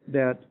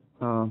that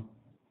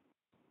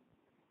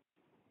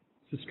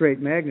it's a straight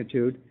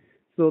magnitude.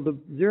 So the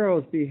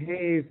zeros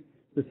behave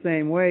the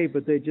same way,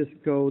 but they just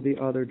go the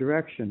other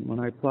direction. When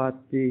I plot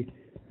the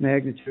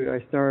magnitude, I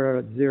start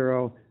out at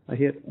 0, I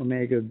hit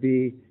omega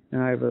b,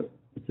 and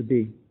it's a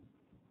b.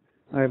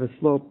 I have a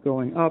slope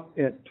going up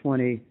at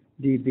 20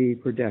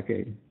 dB per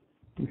decade.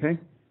 Okay?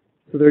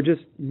 So they're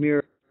just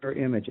mirror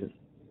images.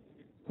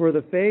 For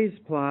the phase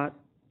plot,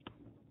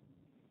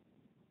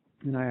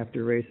 and I have to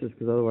erase this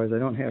because otherwise I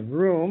don't have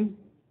room.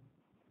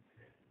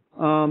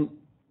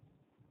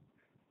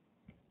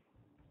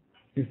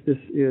 If this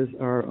is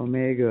our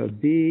omega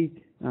b,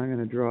 I'm going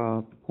to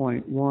draw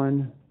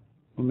 0.1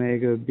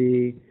 omega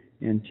b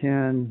and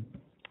 10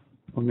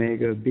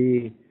 omega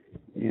b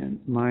and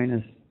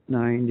minus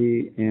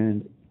 90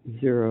 and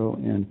 0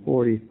 and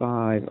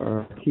 45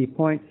 are key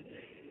points.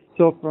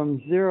 So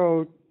from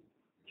 0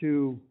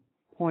 to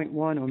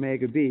 0.1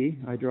 omega b,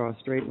 I draw a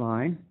straight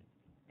line,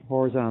 a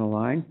horizontal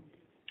line.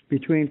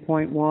 Between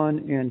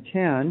 0.1 and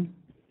 10,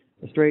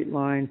 a straight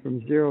line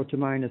from 0 to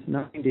minus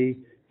 90,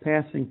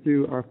 passing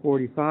through our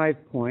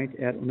 45 point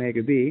at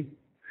omega b,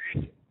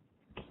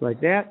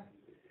 like that,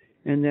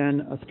 and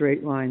then a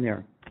straight line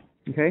there,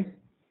 okay,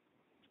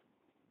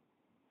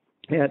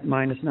 at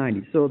minus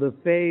 90. So the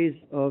phase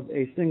of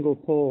a single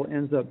pole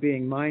ends up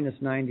being minus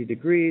 90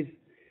 degrees.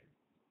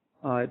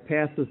 It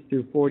passes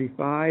through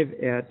 45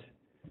 at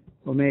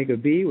omega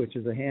b, which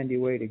is a handy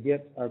way to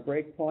get our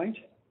break point.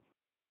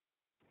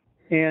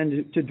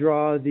 And to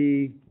draw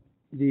the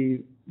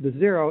 0,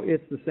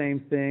 it's the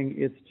same thing,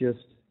 it's just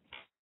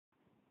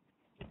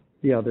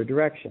the other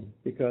direction,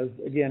 because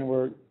again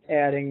we're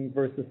adding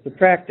versus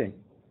subtracting.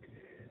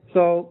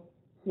 So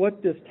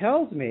what this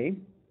tells me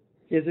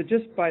is that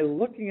just by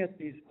looking at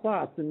these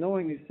plots and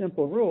knowing these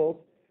simple rules,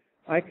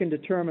 I can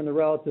determine the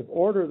relative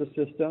order of the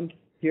system.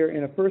 Here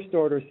in a first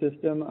order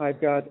system,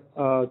 I've got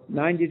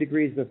 90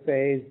 degrees of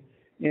phase,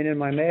 and in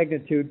my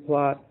magnitude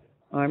plot,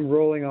 I'm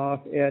rolling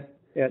off at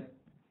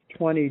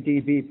 20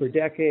 dB per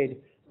decade.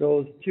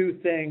 Those two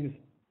things,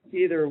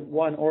 either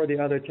one or the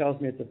other,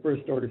 tells me it's a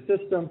first order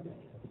system.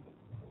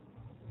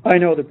 I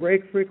know the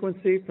break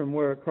frequency from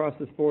where it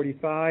crosses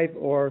 45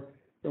 or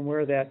from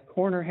where that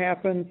corner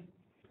happens.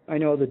 I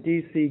know the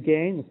DC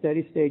gain, the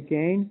steady state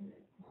gain,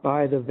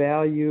 by the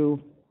value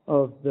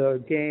of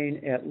the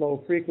gain at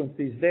low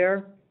frequencies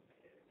there.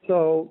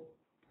 So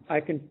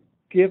I can,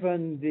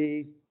 given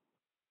the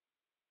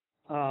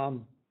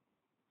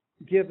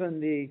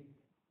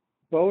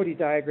Bode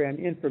diagram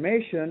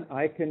information,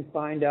 I can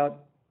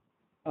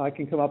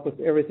come up with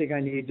everything I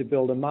need to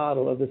build a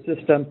model of the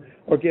system,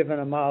 or given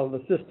a model of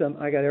the system,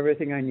 I got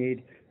everything I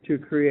need to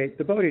create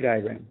the Bode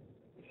diagram.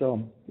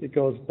 So it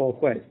goes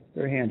both ways.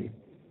 Very handy.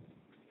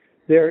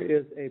 There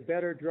is a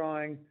better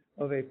drawing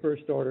of a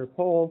first order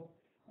pole,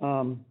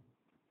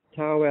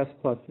 tau s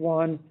plus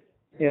 1,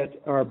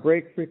 at our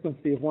break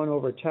frequency of 1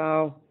 over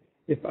tau.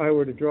 If I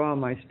were to draw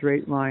my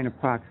straight line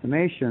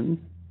approximation,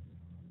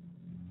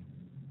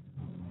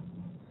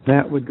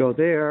 that would go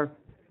there,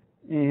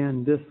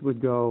 and this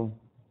would go,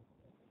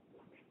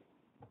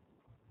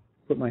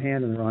 put my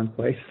hand in the wrong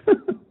place.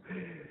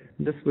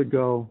 This would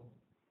go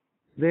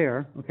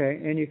there, okay,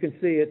 and you can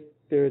see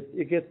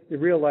the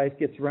real life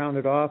gets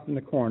rounded off in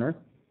the corner,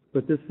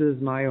 but this is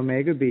my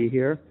omega b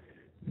here.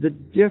 The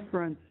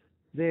difference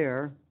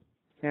there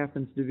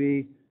happens to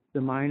be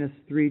the minus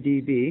 3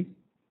 dB,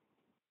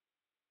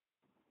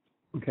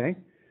 okay.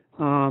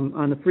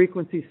 On the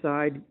frequency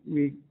side,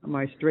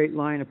 my straight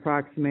line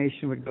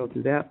approximation would go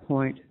through that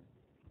point,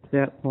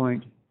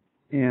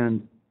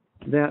 and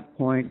that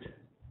point.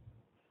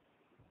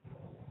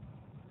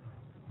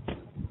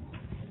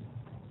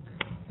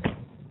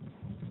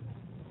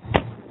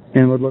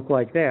 And would look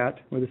like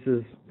that, where this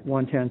is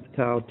 1/10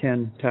 tau,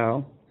 10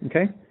 tau,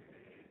 okay?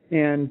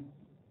 And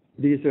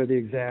these are the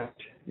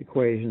exact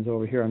equations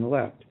over here on the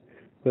left.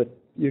 But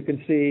you can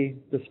see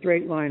the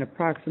straight line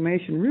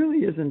approximation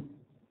really isn't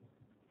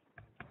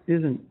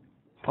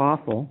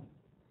awful.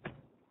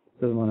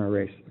 Doesn't want to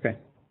erase, okay.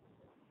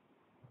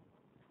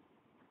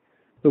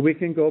 So we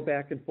can go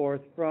back and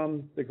forth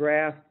from the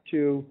graph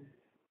to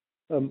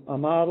a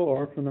model,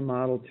 or from the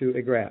model to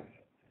a graph.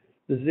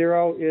 The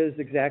 0 is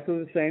exactly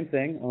the same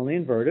thing, only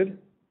inverted.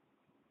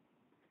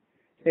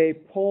 A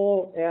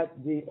pole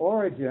at the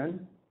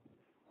origin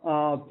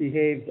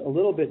behaves a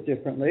little bit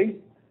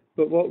differently,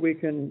 but what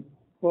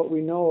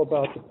we know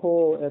about the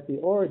pole at the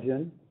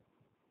origin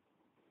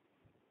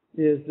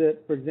is that,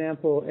 for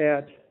example,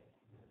 at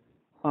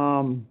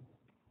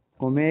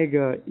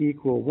omega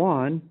equal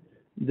 1,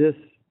 this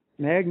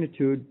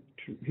magnitude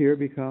here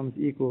becomes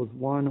equals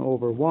 1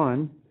 over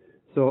 1.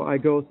 So I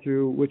go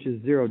through, which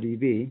is 0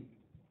 dB.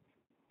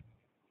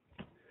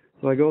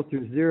 So I go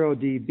through 0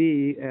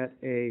 dB at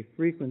a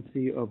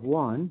frequency of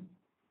 1.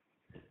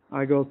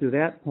 I go through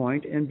that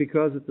point, and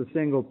because it's a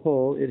single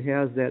pole, it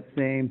has that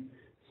same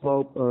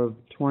slope of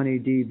 20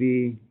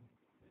 dB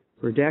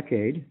per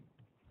decade.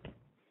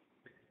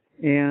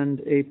 And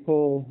a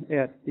pole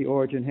at the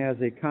origin has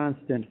a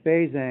constant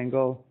phase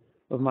angle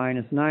of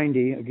minus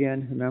 90.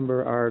 Again,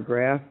 remember our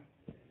graph.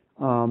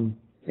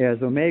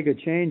 As omega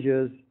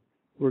changes,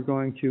 we're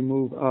going to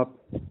move up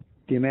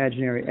the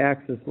imaginary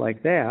axis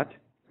like that,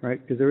 right?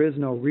 Because there is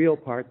no real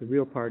part. The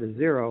real part is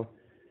 0.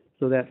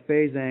 So that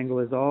phase angle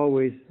is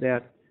always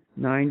that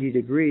 90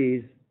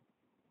 degrees.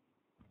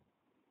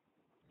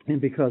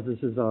 And because this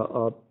is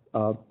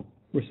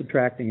we're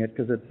subtracting it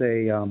because it's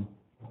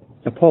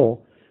a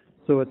pole.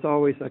 So it's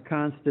always a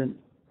constant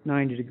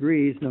 90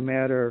 degrees no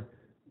matter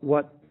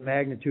what the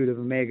magnitude of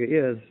omega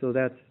is. So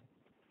that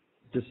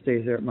just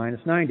stays there at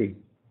minus 90.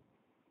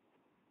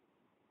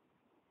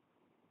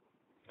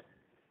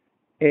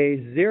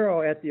 A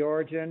 0 at the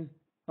origin,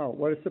 oh,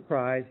 what a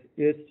surprise.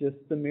 It's just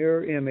the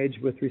mirror image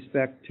with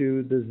respect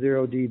to the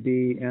 0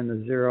 dB and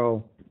the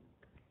 0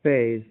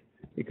 phase.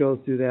 It goes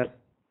through that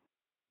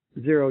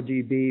 0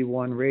 dB,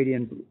 1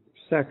 radian per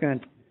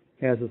second,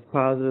 has a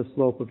positive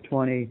slope of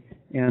 20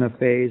 and a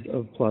phase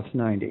of plus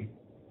 90.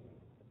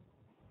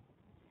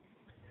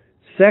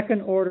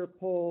 Second order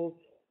poles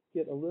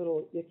get a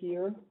little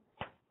ickier,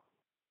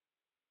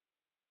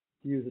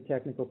 to use a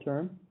technical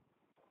term.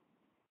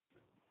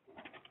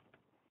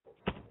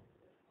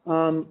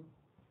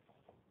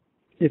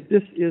 If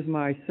this is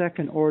my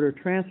second order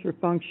transfer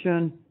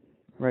function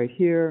right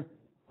here,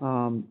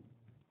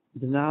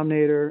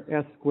 denominator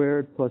s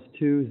squared plus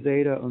 2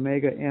 zeta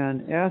omega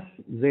n s.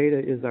 Zeta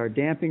is our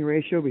damping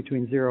ratio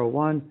between 0 and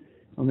 1.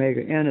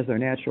 Omega n is our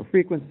natural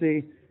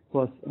frequency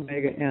plus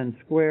omega n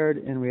squared,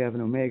 and we have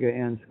an omega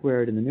n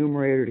squared in the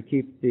numerator to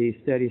keep the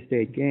steady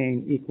state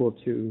gain equal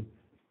to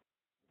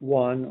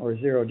 1 or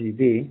 0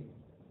 dB.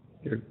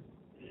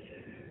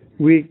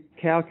 We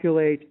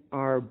calculate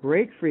our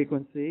break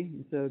frequency.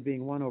 Instead of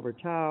being 1 over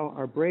tau,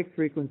 our break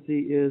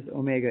frequency is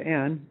omega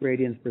n,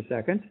 radians per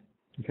second.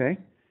 Okay?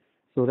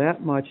 So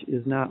that much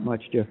is not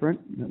much different.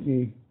 Let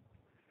me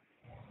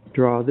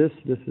draw this.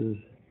 This is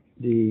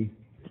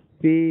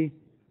dB.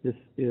 This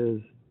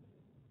is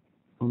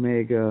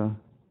omega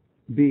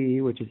b,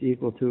 which is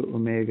equal to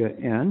omega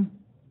n.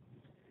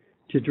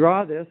 To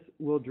draw this,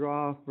 we'll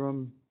draw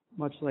from,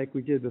 much like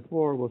we did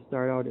before, we'll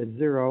start out at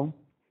 0,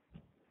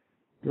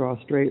 draw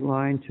a straight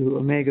line to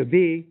omega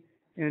b,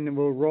 and then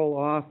we'll roll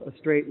off a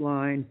straight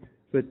line,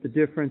 but the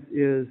difference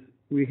is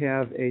we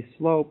have a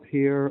slope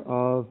here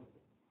of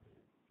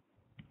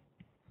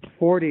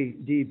 40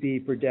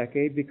 dB per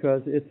decade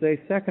because it's a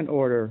second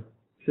order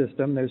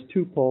system. There's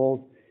 2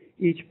 poles.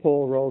 Each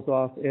pole rolls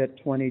off at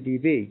 20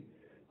 dB.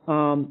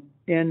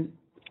 And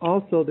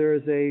also there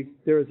is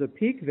a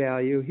peak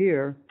value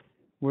here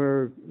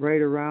where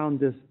right around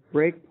this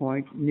break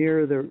point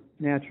near the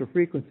natural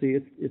frequency,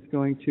 it's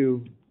going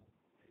to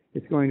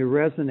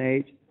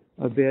resonate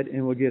a bit,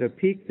 and we'll get a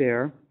peak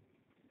there.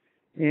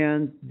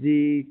 And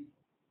the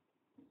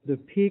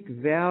peak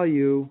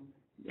value,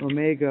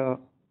 omega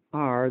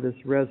R, this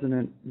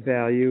resonant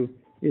value,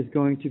 is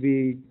going to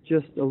be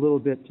just a little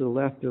bit to the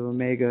left of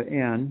omega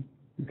n.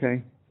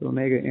 Okay, so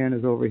omega n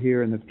is over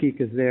here and the peak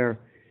is there.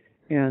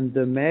 And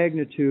the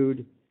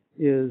magnitude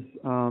is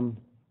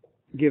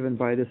given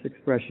by this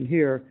expression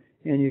here.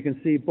 And you can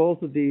see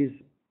both of these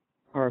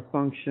are a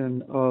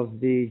function of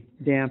the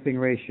damping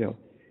ratio.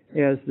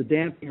 As the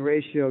damping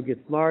ratio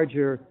gets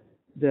larger,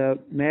 the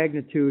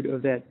magnitude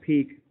of that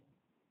peak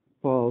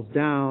falls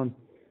down,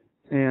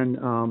 and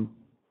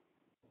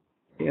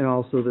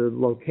also the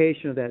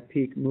location of that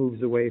peak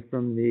moves away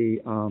from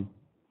the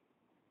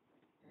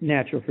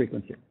natural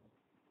frequency.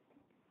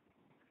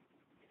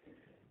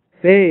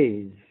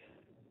 Phase.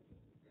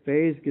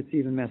 Phase gets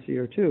even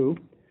messier too.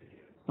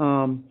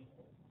 Draw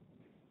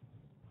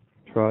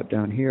it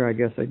down here. I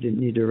guess I didn't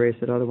need to erase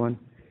that other one.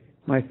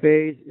 My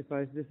phase,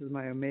 this is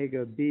my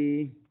omega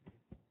b,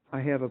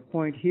 I have a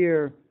point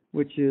here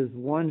which is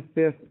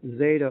 1/5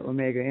 zeta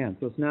omega n.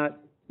 So it's not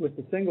with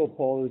the single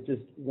pole, it's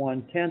just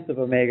 1/10 of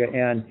omega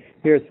n.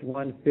 Here it's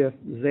 1/5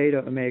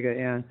 zeta omega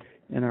n,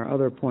 and our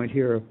other point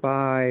here are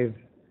 5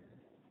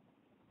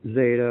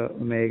 zeta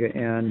omega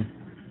n,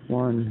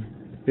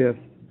 1/5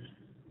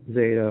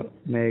 zeta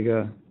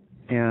omega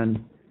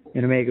n,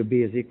 and omega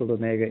b is equal to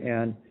omega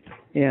n.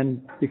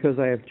 And because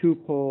I have two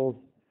poles,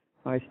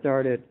 I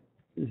start at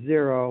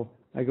 0,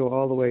 I go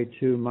all the way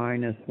to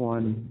minus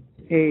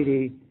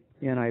 180,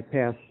 and I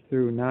pass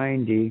through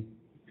 90.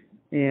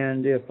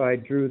 And if I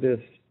drew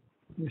this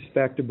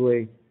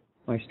respectably,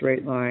 my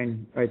straight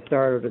line, I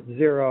started at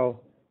 0,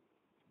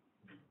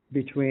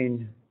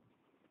 between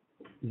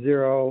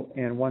 0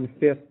 and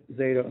 1/5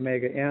 zeta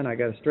omega n, I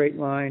got a straight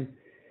line.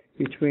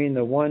 Between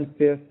the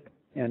 1/5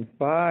 and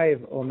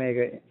 5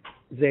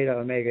 zeta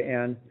omega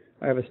n,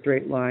 I have a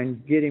straight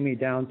line getting me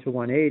down to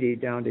 180,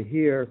 down to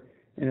here,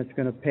 and it's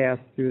going to pass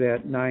through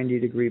that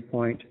 90-degree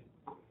point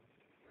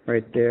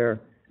right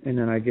there, and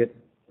then I get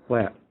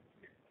flat.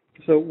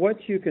 So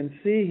what you can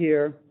see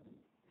here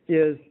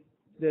is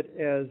that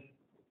as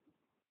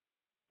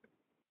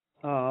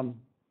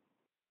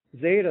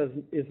zeta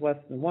is less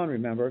than 1,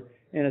 remember,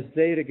 and as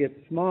zeta gets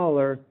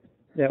smaller,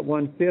 that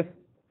 1/5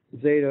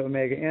 zeta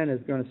omega n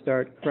is going to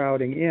start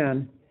crowding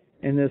in,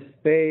 and this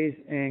phase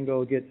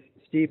angle gets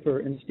steeper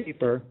and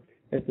steeper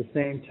at the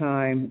same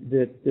time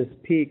that this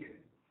peak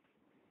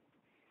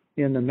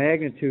in the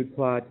magnitude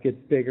plot gets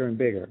bigger and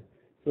bigger.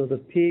 So the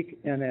peak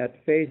and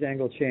that phase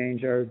angle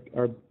change are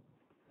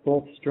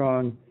both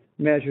strong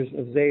measures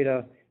of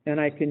zeta, and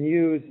I can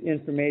use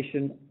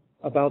information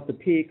about the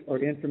peak or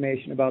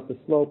information about the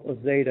slope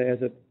of zeta as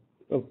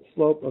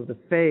slope of the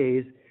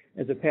phase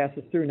as it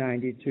passes through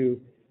 90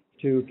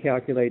 to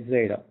calculate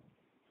zeta.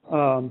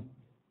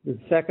 The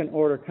second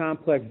order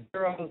complex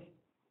zeros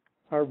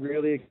are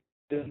really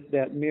just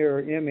that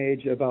mirror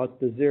image about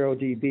the 0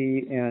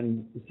 dB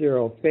and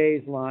 0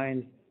 phase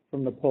lines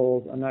from the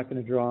poles. I'm not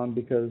going to draw them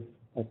because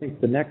I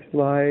think the next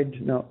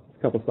slide, no,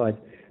 a couple slides,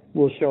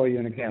 will show you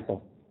an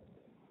example.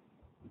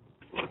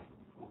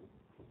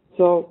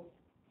 So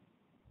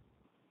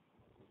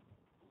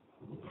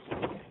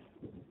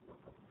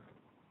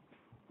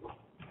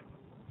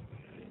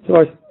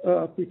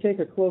if we take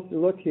a closer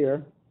look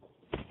here,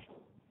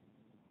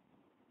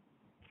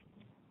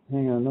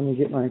 hang on, let me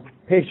get my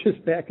pages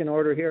back in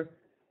order here.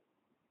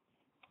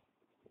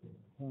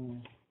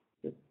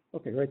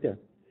 Okay, right there.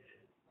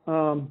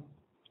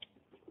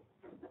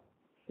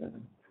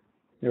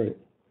 There it is.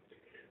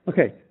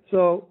 Okay,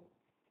 so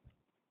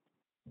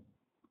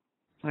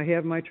I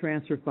have my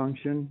transfer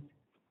function.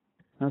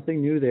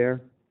 Nothing new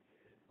there.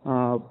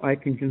 I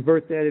can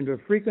convert that into a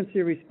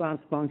frequency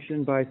response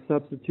function by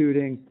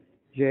substituting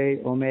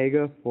j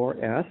omega for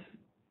s.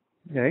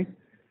 Okay,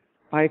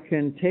 I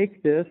can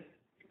take this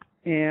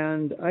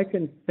and I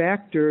can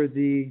factor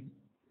the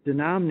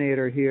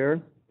denominator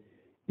here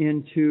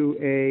into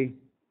a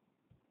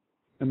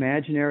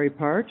imaginary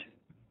part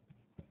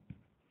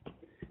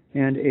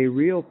and a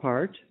real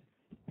part.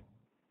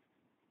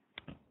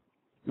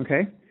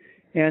 Okay,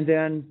 and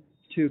then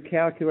to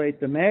calculate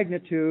the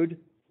magnitude,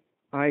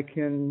 I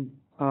can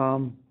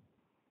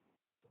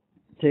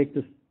take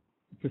this,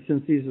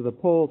 since these are the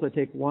poles, I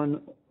take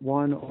 1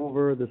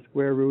 over the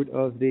square root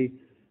of the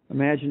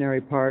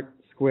imaginary part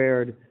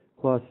squared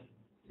plus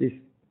the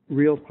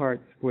real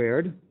part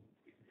squared.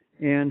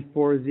 And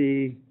for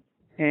the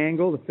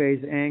angle, the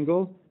phase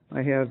angle,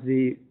 I have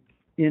the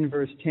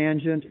inverse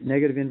tangent,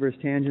 negative inverse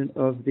tangent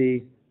of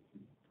the,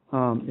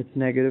 it's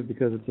negative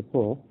because it's a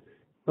pole,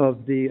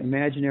 of the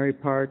imaginary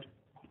part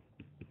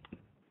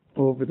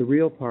over the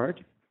real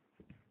part.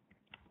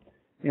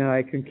 And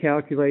I can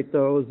calculate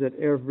those at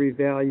every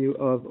value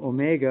of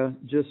omega,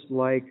 just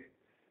like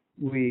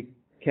we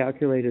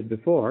calculated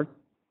before.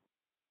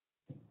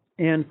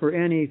 And for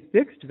any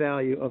fixed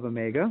value of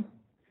omega,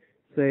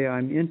 say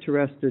I'm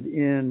interested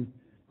in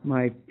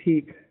my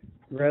peak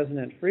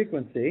resonant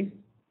frequency,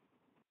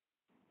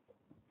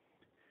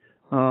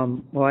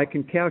 well, I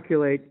can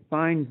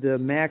find the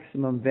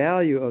maximum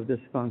value of this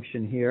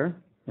function here,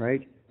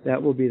 right?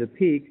 That will be the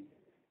peak,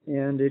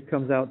 and it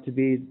comes out to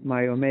be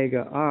my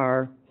omega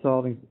r,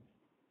 solving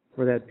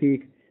for that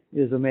peak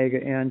is omega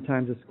n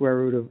times the square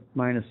root of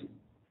minus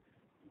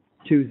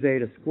 2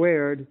 zeta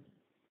squared.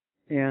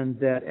 And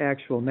that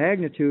actual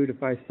magnitude,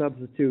 if I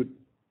substitute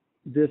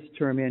this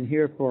term in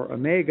here for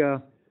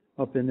omega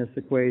up in this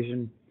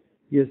equation,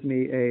 gives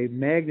me a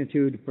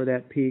magnitude for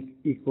that peak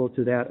equal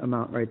to that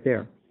amount right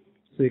there.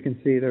 So you can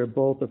see they're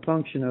both a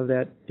function of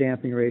that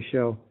damping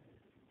ratio.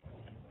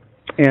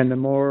 And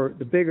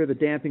the bigger the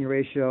damping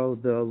ratio,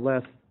 the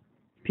less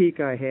peak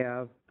I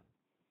have,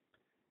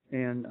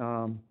 and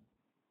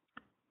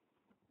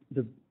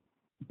the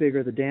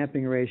bigger the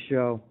damping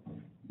ratio,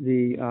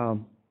 the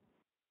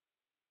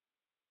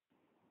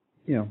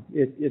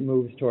it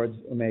moves towards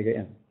omega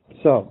n.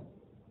 So,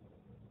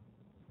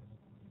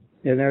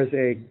 and there's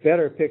a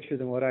better picture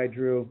than what I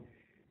drew.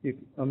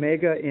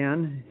 Omega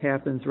n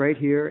happens right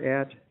here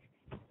at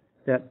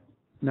that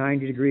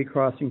 90-degree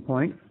crossing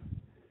point.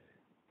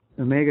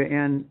 Omega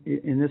n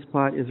in this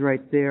plot is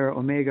right there.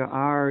 Omega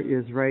r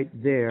is right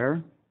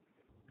there,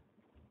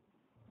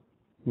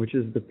 which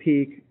is the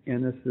peak,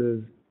 and this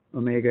is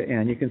omega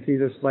n. You can see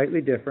they're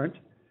slightly different.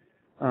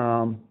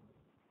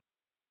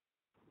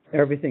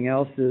 Everything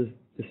else is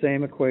the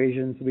same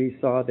equations we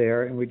saw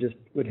there, and we just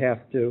would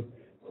have to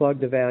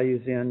plug the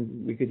values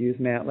in. We could use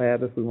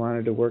MATLAB if we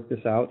wanted to work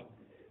this out.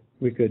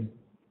 We could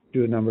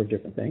do a number of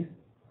different things.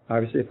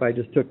 Obviously, if I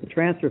just took the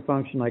transfer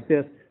function like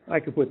this, I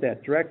could put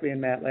that directly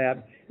in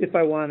MATLAB. If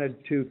I wanted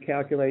to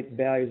calculate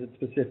values at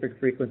specific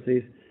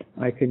frequencies,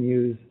 I can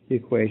use the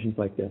equations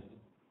like this.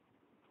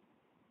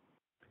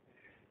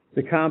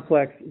 The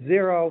complex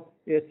zero,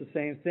 it's the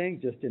same thing,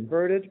 just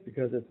inverted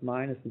because it's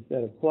minus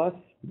instead of plus.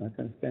 I'm not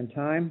going to spend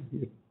time.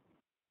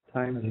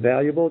 Time is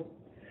valuable.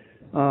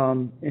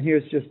 And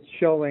here's just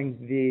showing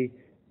the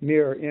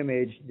mirror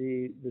image,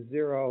 the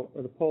zero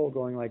or the pole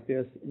going like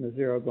this and the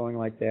zero going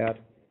like that.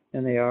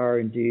 And they are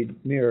indeed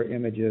mirror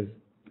images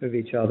of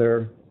each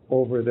other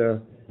over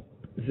the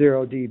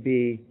 0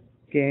 dB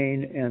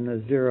gain and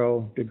the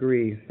 0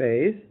 degree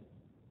phase.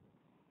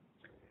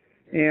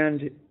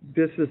 And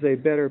this is a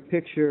better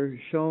picture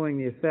showing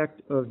the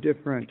effect of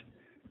different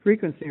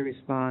frequency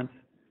response.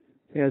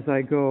 As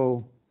I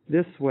go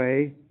this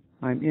way,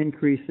 I'm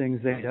increasing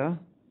zeta,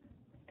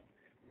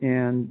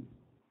 and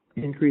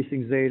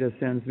increasing zeta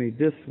sends me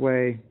this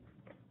way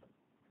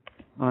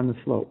on the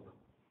slope.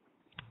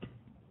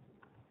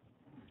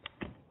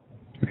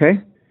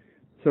 Okay?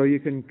 So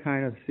you can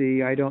kind of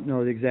see, I don't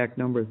know the exact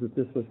numbers that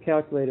this was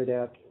calculated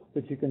at,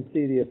 but you can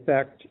see the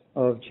effect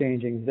of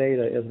changing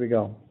zeta as we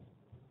go.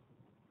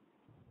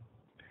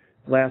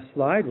 Last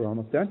slide, we're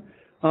almost done.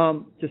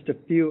 Just a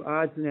few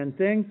odds and ends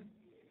things.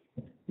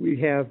 We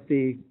have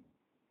the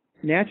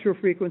natural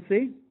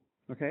frequency,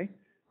 okay?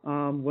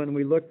 When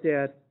we looked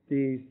at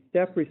the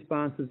step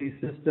response of these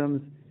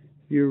systems,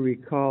 if you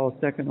recall,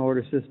 second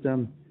order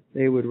system,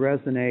 they would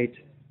resonate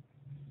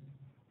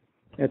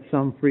at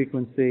some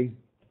frequency.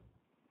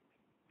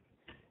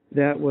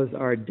 That was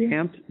our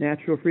damped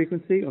natural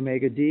frequency,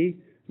 omega d,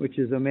 which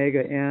is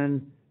omega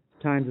n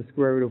times the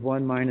square root of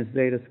 1 minus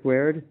zeta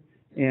squared.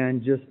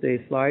 And just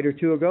a slide or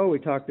two ago, we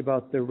talked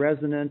about the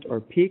resonant or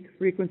peak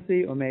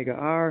frequency, omega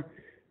r,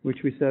 which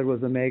we said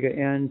was omega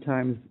n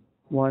times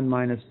 1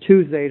 minus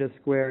 2 zeta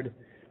squared.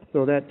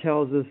 So that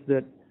tells us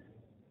that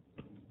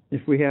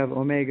if we have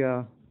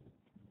omega,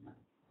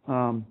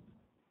 well,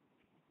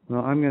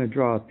 I'm going to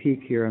draw a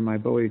peak here on my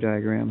Bode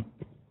diagram.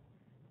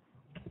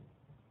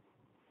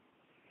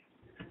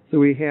 So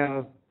we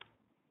have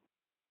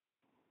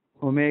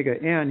omega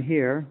n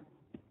here,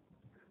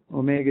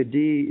 omega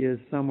d is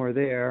somewhere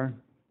there,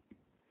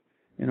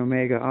 and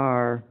omega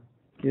r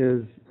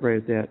is right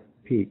at that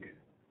peak.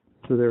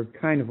 So they're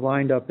kind of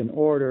lined up in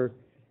order,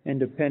 and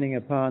depending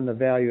upon the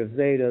value of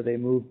zeta, they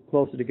move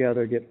closer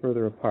together, get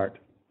further apart.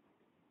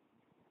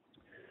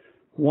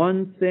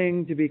 One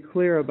thing to be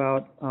clear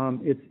about,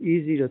 it's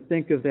easy to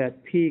think of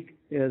that peak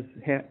as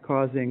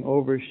causing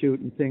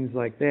overshoot and things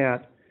like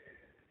that.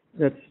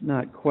 That's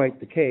not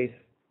quite the case.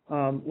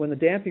 When the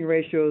damping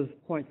ratio is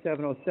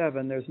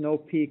 0.707, there's no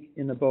peak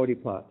in the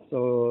Bode plot.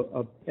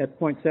 So at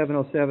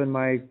 0.707,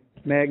 my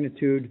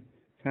magnitude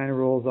kind of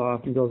rolls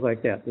off and goes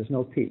like that. There's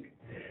no peak.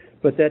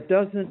 But that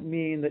doesn't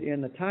mean that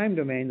in the time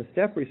domain, the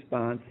step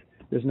response,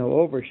 there's no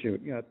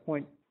overshoot. You know, at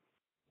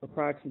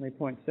approximately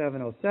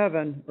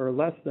 0.707 or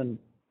less than,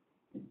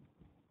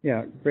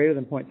 greater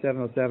than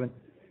 0.707,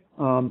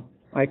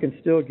 I can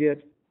still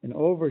get an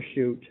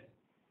overshoot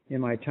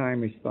in my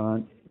time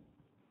response.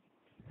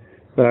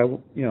 But I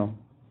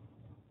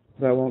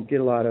won't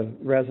get a lot of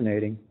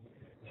resonating.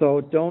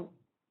 So don't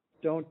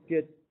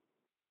get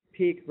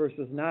peak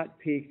versus not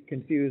peak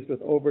confused with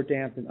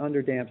overdamped and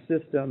underdamped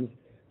systems.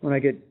 When I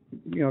get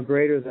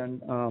greater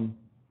than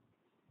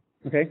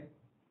okay.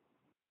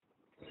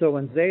 So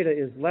when zeta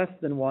is less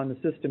than 1,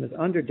 the system is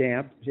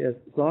underdamped. As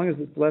long as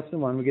it's less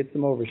than 1, we get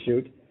some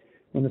overshoot.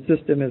 When the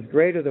system is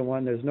greater than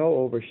 1, there's no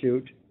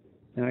overshoot,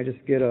 and I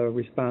just get a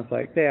response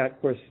like that.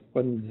 Of course,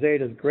 when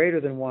zeta is greater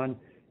than 1,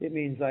 it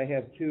means I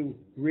have two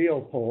real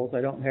poles.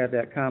 I don't have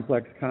that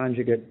complex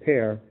conjugate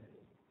pair.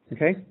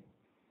 Okay?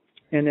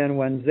 And then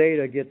when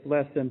zeta gets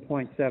less than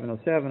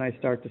 0.707, I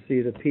start to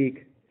see the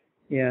peak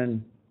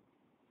in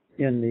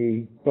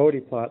the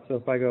Bode plot. So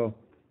if I go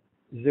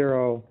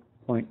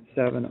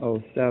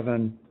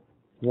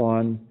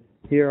 0.7071,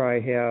 here I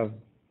have,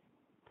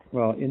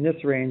 well, in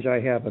this range I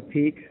have a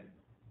peak.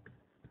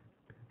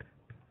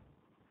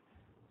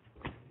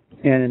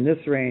 And in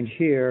this range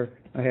here,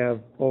 I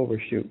have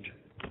overshoot.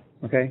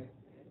 Okay?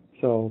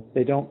 So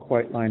they don't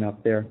quite line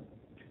up there.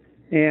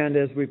 And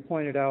as we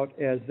pointed out,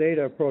 as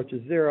zeta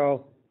approaches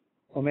 0,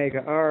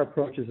 omega r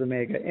approaches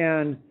omega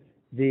n,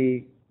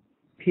 the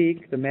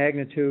peak, the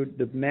magnitude,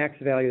 the max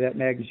value of that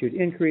magnitude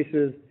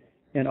increases,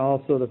 and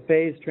also the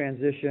phase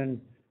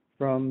transition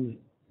from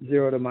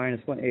 0 to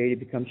minus 180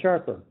 becomes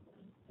sharper.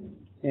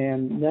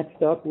 And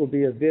next up will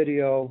be a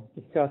video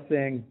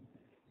discussing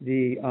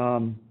the,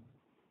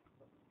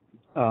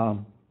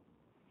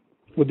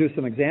 we'll do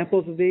some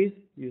examples of these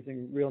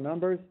using real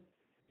numbers,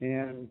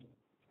 and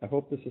I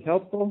hope this is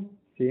helpful.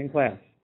 See you in class.